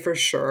say for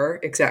sure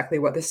exactly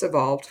what this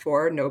evolved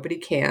for. Nobody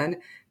can,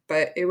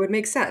 but it would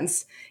make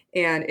sense.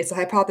 And it's a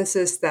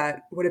hypothesis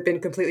that would have been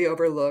completely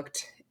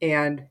overlooked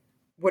and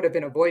would have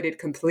been avoided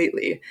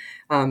completely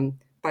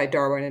by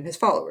Darwin and his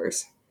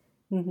followers.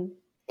 Mm-hmm.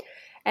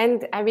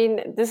 And I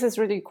mean, this is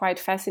really quite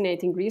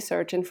fascinating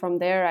research. And from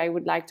there, I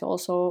would like to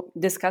also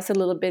discuss a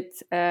little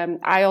bit.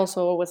 I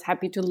also was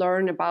happy to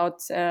learn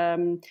about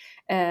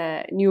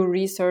new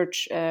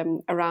research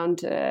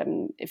around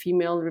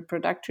female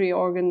reproductive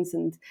organs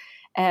and,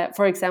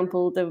 for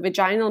example, the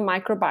vaginal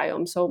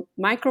microbiome. So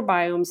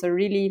microbiomes are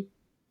really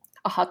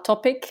a hot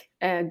topic.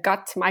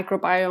 Gut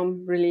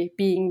microbiome really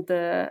being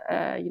the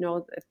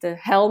the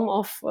helm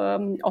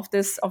of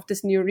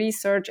this new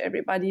research.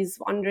 Everybody's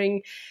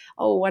wondering,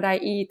 what I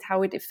eat,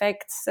 how it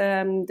affects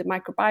the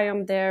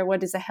microbiome there.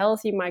 What is a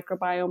healthy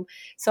microbiome?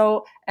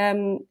 So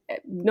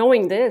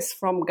knowing this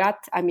from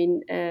gut, I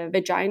mean,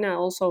 vagina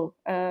also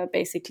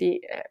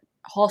basically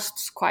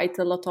hosts quite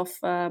a lot of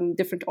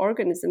different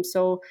organisms.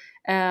 So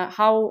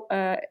how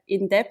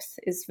in depth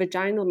is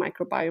vaginal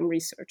microbiome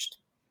researched?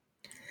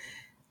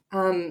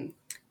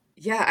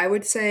 Yeah, I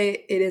would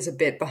say it is a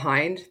bit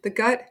behind the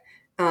gut,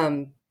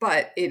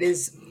 but it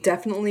is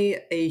definitely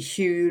a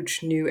huge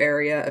new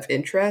area of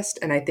interest.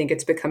 And I think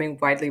it's becoming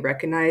widely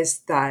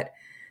recognized that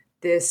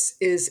this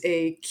is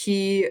a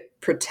key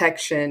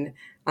protection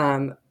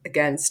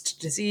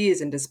against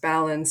disease and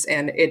disbalance.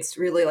 And it's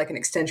really like an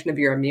extension of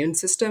your immune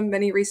system,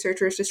 many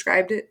researchers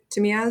described it to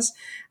me as.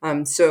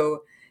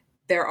 So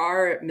there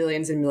are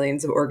millions and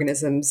millions of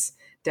organisms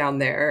down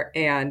there,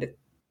 and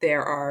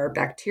there are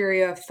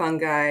bacteria,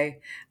 fungi,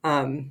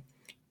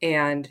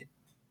 and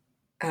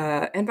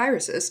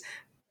viruses.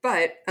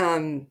 But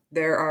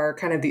there are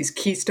kind of these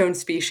keystone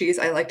species,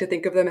 I like to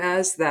think of them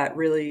as, that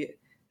really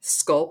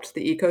sculpt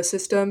the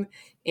ecosystem.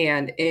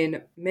 And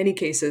in many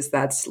cases,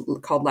 that's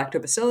called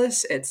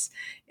lactobacillus. It's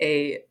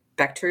a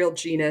bacterial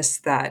genus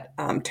that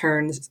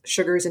turns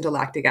sugars into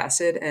lactic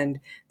acid,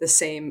 and the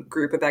same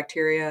group of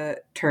bacteria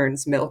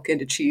turns milk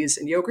into cheese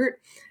and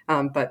yogurt.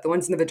 But the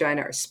ones in the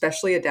vagina are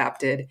especially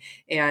adapted,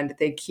 and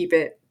they keep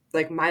it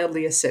like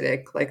mildly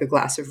acidic, like a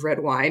glass of red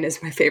wine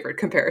is my favorite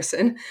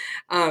comparison.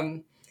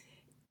 And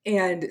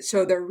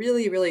so they're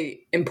really,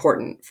 really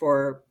important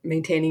for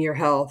maintaining your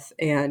health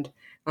and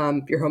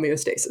your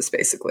homeostasis,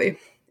 basically.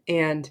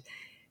 And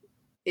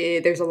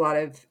there's a lot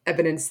of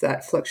evidence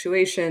that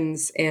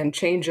fluctuations and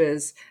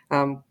changes,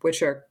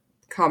 which are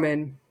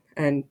common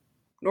and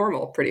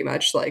normal pretty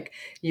much, like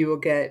you will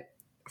get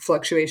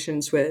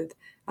fluctuations with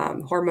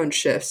hormone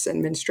shifts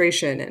and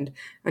menstruation. And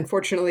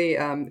unfortunately,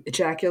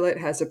 ejaculate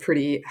has a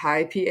pretty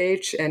high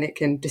pH and it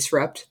can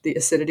disrupt the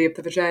acidity of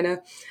the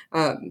vagina.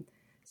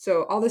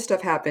 So all this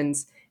stuff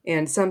happens,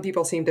 and some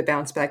people seem to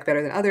bounce back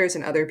better than others,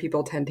 and other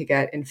people tend to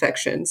get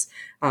infections,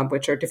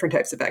 which are different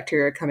types of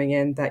bacteria coming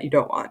in that you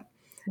don't want.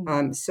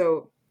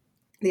 So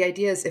the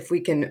idea is if we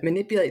can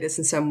manipulate this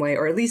in some way,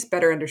 or at least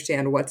better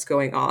understand what's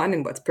going on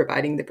and what's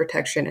providing the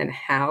protection and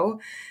how,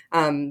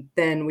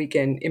 then we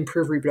can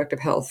improve reproductive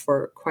health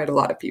for quite a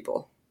lot of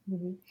people.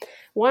 Mm-hmm.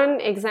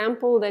 One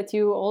example that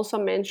you also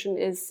mentioned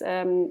is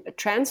a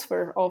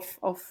transfer of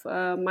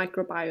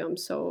microbiome.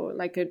 So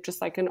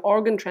just like an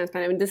organ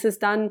transplant. I mean, this is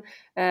done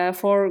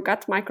for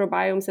gut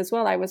microbiomes as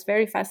well. I was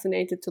very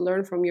fascinated to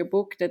learn from your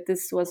book that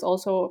this was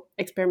also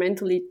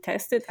experimentally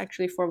tested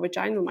actually for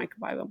vaginal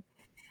microbiome.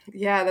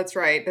 Yeah, that's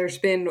right. There's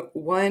been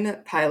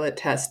one pilot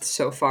test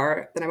so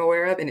far that I'm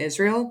aware of in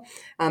Israel.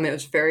 It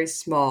was very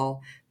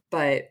small,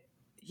 but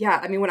yeah,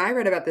 I mean, when I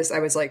read about this, I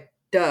was like,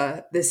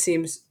 duh, this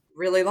seems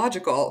really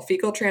logical.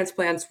 Fecal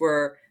transplants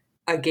were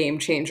a game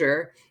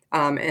changer,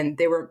 and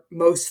they were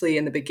mostly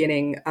in the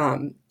beginning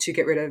to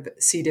get rid of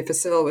C.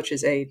 difficile, which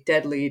is a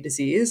deadly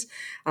disease.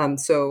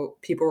 So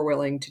people were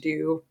willing to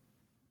do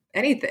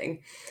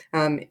anything.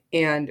 And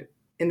in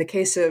the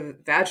case of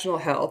vaginal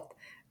health,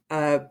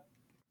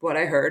 what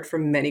I heard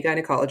from many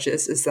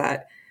gynecologists is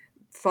that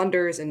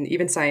funders and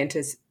even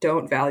scientists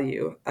don't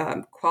value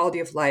quality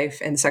of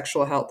life and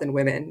sexual health in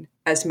women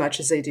as much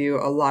as they do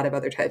a lot of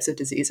other types of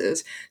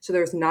diseases. So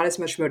there was not as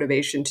much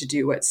motivation to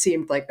do what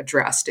seemed like a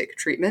drastic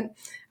treatment.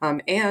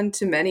 And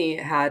to many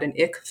had an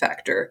ick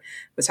factor,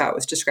 was how it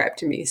was described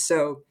to me.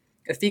 So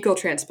a fecal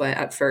transplant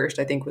at first,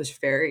 I think, was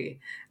very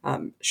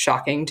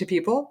shocking to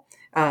people.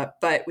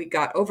 But we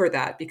got over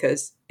that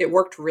because it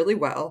worked really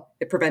well.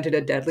 It prevented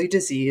a deadly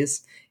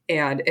disease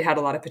and it had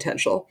a lot of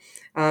potential.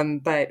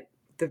 But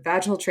the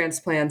vaginal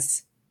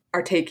transplants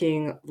are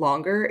taking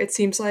longer, it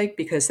seems like,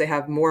 because they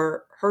have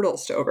more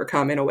hurdles to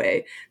overcome in a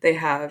way. They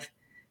have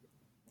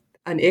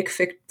an ick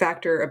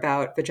factor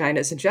about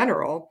vaginas in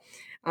general,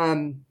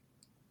 and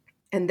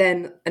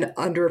then an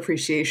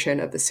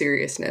underappreciation of the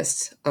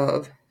seriousness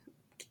of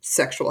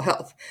sexual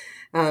health.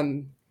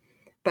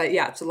 But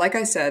yeah, so like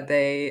I said,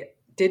 they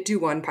did do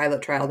one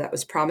pilot trial that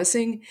was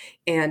promising,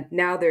 and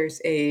now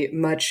there's a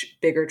much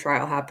bigger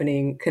trial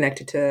happening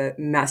connected to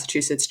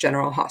Massachusetts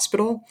General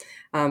Hospital,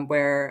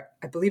 where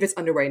I believe it's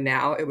underway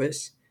now. It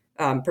was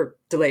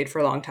delayed for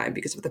a long time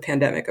because of the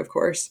pandemic, of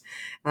course.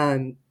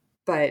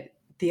 But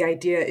the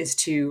idea is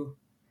to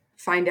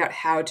find out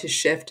how to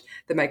shift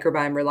the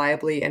microbiome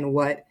reliably and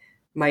what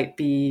might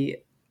be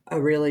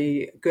a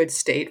really good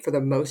state for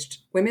the most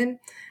women,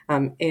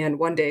 and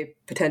one day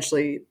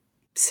potentially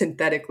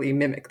synthetically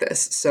mimic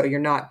this. So you're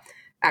not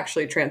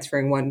actually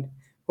transferring one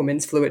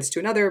woman's fluids to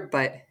another,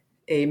 but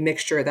a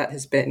mixture that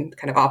has been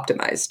kind of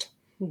optimized.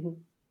 Mm-hmm.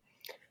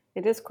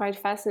 It is quite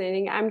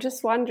fascinating. I'm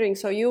just wondering,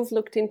 so you've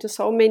looked into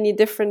so many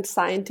different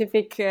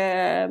scientific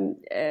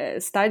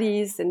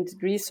studies and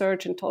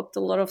research and talked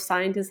to a lot of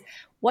scientists.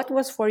 What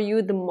was for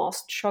you the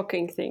most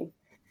shocking thing?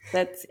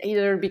 That's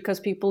either because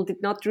people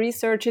did not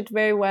research it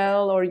very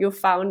well or you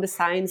found the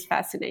science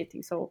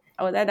fascinating. So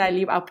that I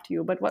leave up to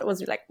you. But what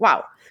was like,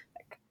 wow,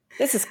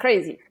 this is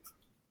crazy?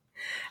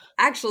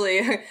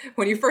 Actually,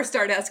 when you first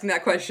started asking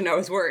that question, I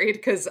was worried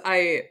because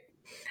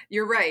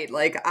you're right.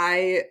 Like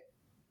I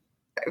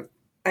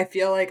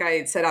feel like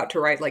I set out to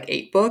write like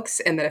 8 books,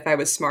 and that if I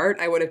was smart,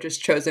 I would have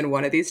just chosen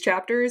one of these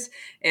chapters.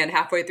 And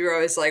halfway through,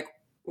 I was like,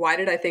 why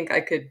did I think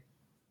I could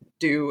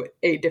do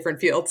 8 different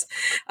fields?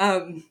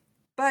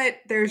 But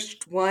there's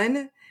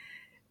one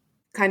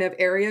kind of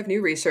area of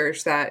new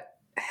research that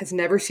has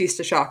never ceased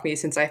to shock me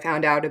since I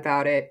found out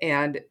about it,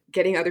 and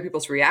getting other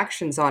people's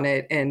reactions on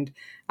it and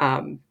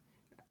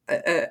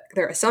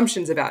their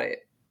assumptions about it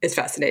is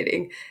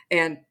fascinating.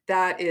 And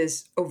that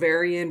is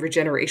ovarian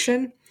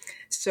regeneration.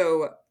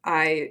 So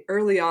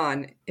early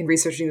on in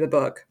researching the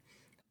book,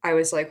 I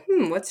was like,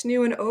 what's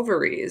new in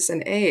ovaries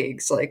and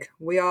eggs? Like,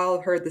 we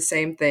all heard the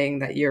same thing,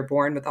 that you're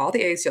born with all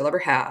the eggs you'll ever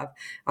have.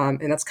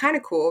 And that's kind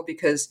of cool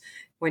because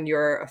when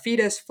you're a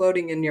fetus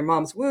floating in your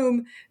mom's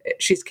womb,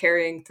 she's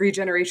carrying 3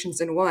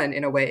 generations in one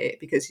in a way,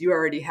 because you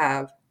already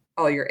have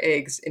all your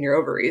eggs in your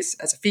ovaries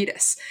as a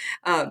fetus.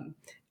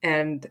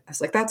 And I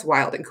was like, that's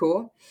wild and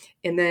cool.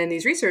 And then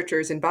these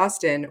researchers in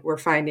Boston were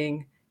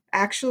finding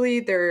actually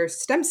there are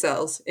stem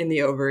cells in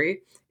the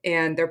ovary,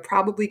 and they're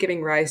probably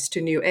giving rise to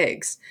new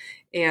eggs.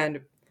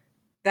 And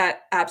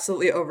that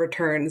absolutely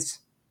overturns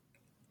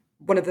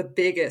one of the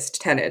biggest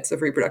tenets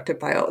of reproductive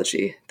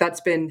biology.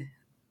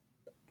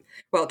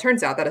 It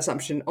turns out that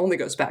assumption only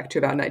goes back to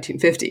about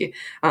 1950.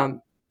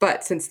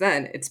 But since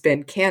then, it's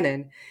been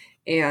canon.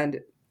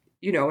 And,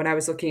 when I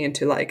was looking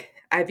into like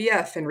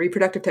IVF and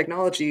reproductive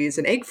technologies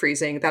and egg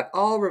freezing, that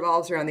all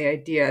revolves around the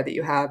idea that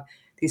you have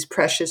these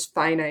precious,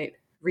 finite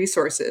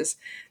resources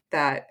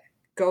that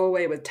go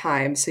away with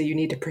time. So you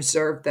need to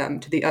preserve them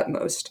to the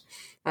utmost,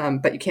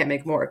 but you can't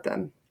make more of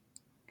them.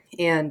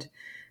 And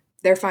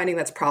they're finding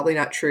that's probably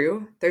not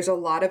true. There's a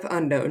lot of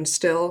unknowns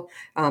still.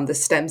 The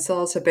stem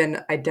cells have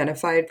been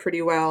identified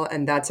pretty well,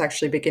 and that's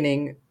actually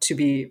beginning to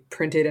be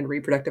printed in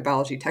reproductive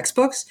biology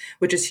textbooks,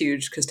 which is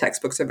huge because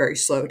textbooks are very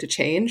slow to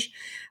change.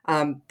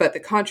 But the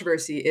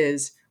controversy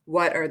is,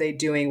 what are they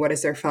doing? What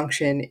is their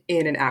function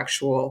in an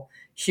actual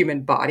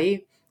human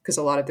body? Because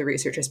a lot of the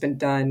research has been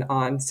done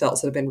on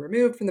cells that have been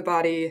removed from the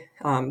body,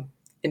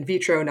 in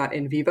vitro, not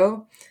in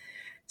vivo.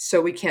 So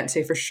we can't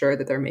say for sure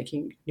that they're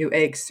making new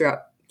eggs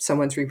throughout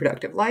someone's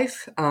reproductive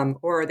life,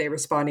 or are they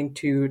responding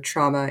to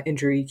trauma,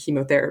 injury,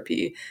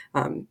 chemotherapy,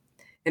 and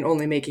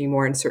only making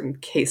more in certain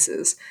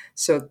cases.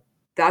 So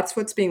that's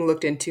what's being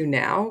looked into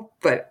now,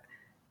 but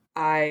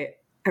I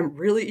am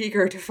really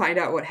eager to find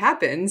out what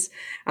happens.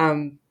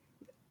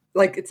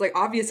 It's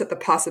obvious that the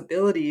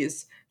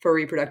possibilities for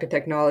reproductive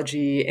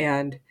technology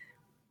and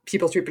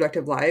people's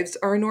reproductive lives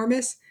are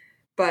enormous,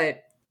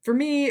 but for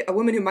me, a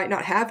woman who might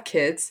not have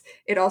kids,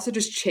 it also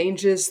just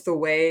changes the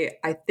way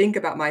I think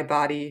about my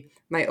body,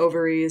 my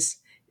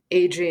ovaries,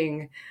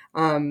 aging,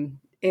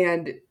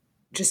 and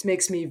just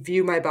makes me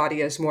view my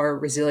body as more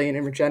resilient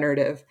and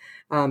regenerative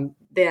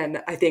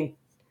than I think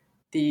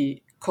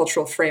the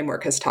cultural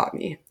framework has taught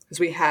me. Because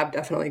we have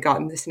definitely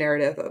gotten this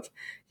narrative of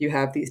you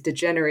have these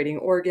degenerating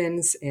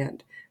organs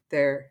and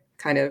they're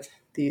kind of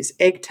these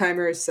egg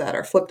timers that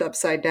are flipped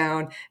upside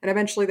down, and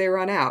eventually they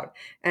run out.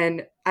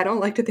 And I don't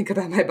like to think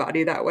about my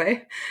body that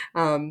way.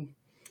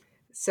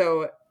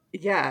 So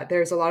yeah,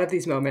 there's a lot of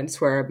these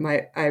moments where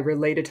I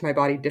related to my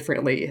body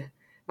differently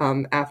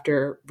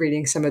after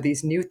reading some of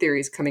these new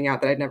theories coming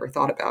out that I'd never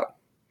thought about.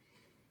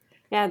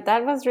 Yeah,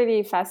 that was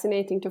really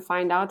fascinating to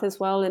find out as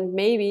well. And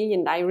maybe,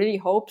 and I really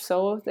hope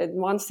so, that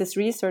once this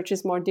research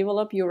is more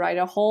developed, you write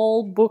a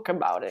whole book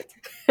about it.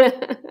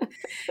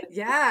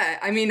 Yeah,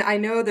 I mean, I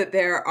know that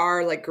there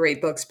are like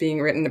great books being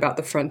written about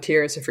the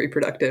frontiers of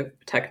reproductive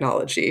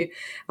technology.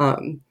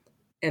 And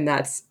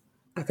that's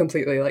a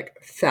completely like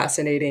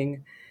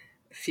fascinating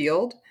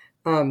field.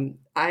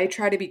 I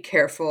try to be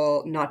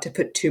careful not to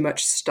put too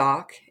much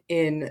stock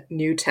in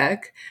new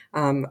tech.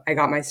 I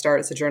got my start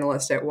as a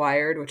journalist at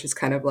Wired, which is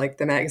kind of like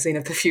the magazine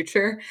of the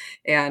future.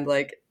 And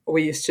like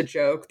we used to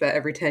joke that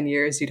every 10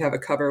 years you'd have a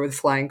cover with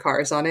flying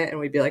cars on it. And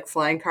we'd be like,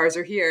 flying cars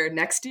are here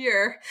next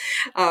year.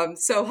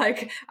 So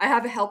like I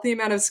have a healthy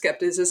amount of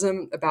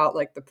skepticism about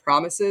like the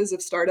promises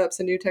of startups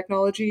and new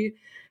technology.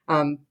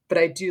 But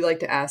I do like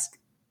to ask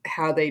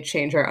how they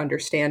change our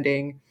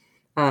understanding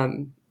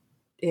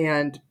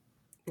and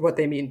what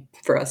they mean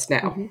for us now.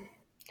 Mm-hmm.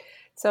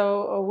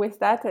 So with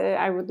that,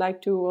 I would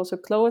like to also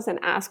close and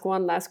ask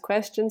one last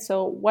question.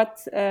 So what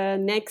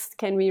next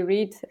can we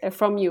read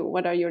from you?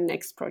 What are your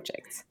next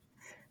projects?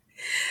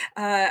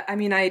 I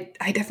mean, I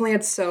definitely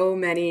had so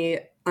many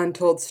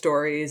untold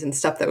stories and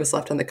stuff that was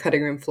left on the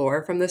cutting room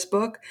floor from this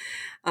book.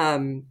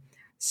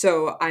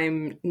 So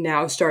I'm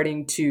now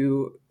starting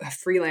to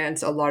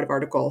freelance a lot of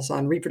articles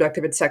on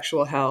reproductive and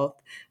sexual health.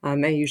 I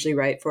usually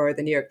write for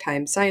the New York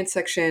Times Science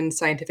section,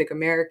 Scientific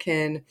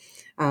American,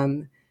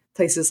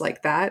 places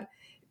like that.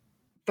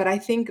 But I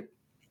think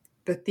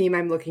the theme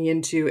I'm looking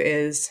into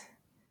is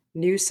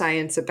new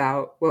science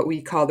about what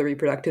we call the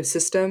reproductive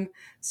system.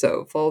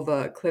 So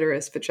vulva,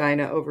 clitoris,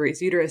 vagina,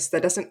 ovaries, uterus,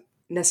 that doesn't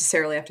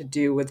necessarily have to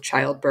do with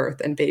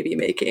childbirth and baby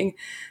making.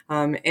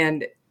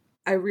 And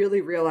I really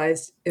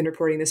realized in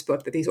reporting this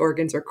book that these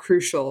organs are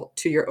crucial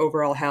to your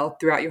overall health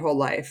throughout your whole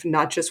life,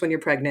 not just when you're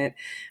pregnant.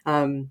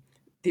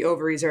 The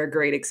ovaries are a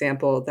great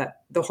example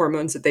that the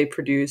hormones that they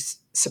produce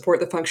support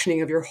the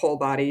functioning of your whole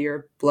body,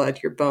 your blood,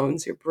 your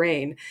bones, your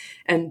brain.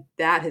 And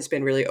that has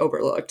been really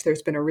overlooked.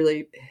 There's been a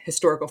really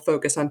historical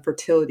focus on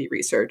fertility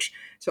research.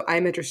 So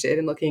I'm interested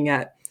in looking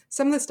at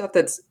some of the stuff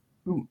that's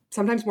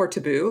sometimes more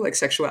taboo, like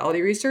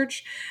sexuality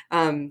research,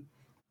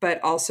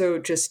 but also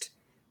just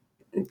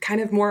kind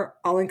of more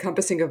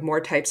all-encompassing of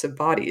more types of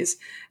bodies.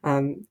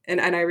 And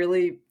I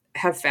really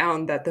have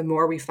found that the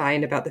more we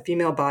find about the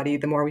female body,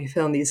 the more we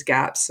fill in these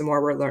gaps, the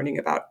more we're learning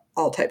about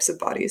all types of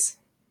bodies.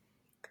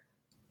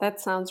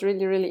 That sounds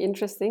really, really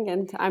interesting.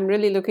 And I'm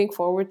really looking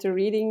forward to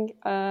reading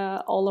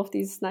all of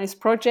these nice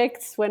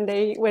projects when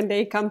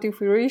they come to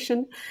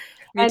fruition.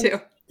 Me too.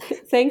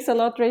 Thanks a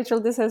lot, Rachel.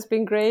 This has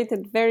been great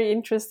and very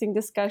interesting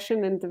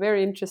discussion and a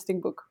very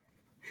interesting book.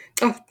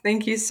 Oh,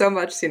 thank you so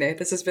much, Sine.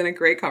 This has been a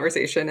great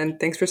conversation, and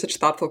thanks for such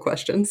thoughtful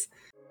questions.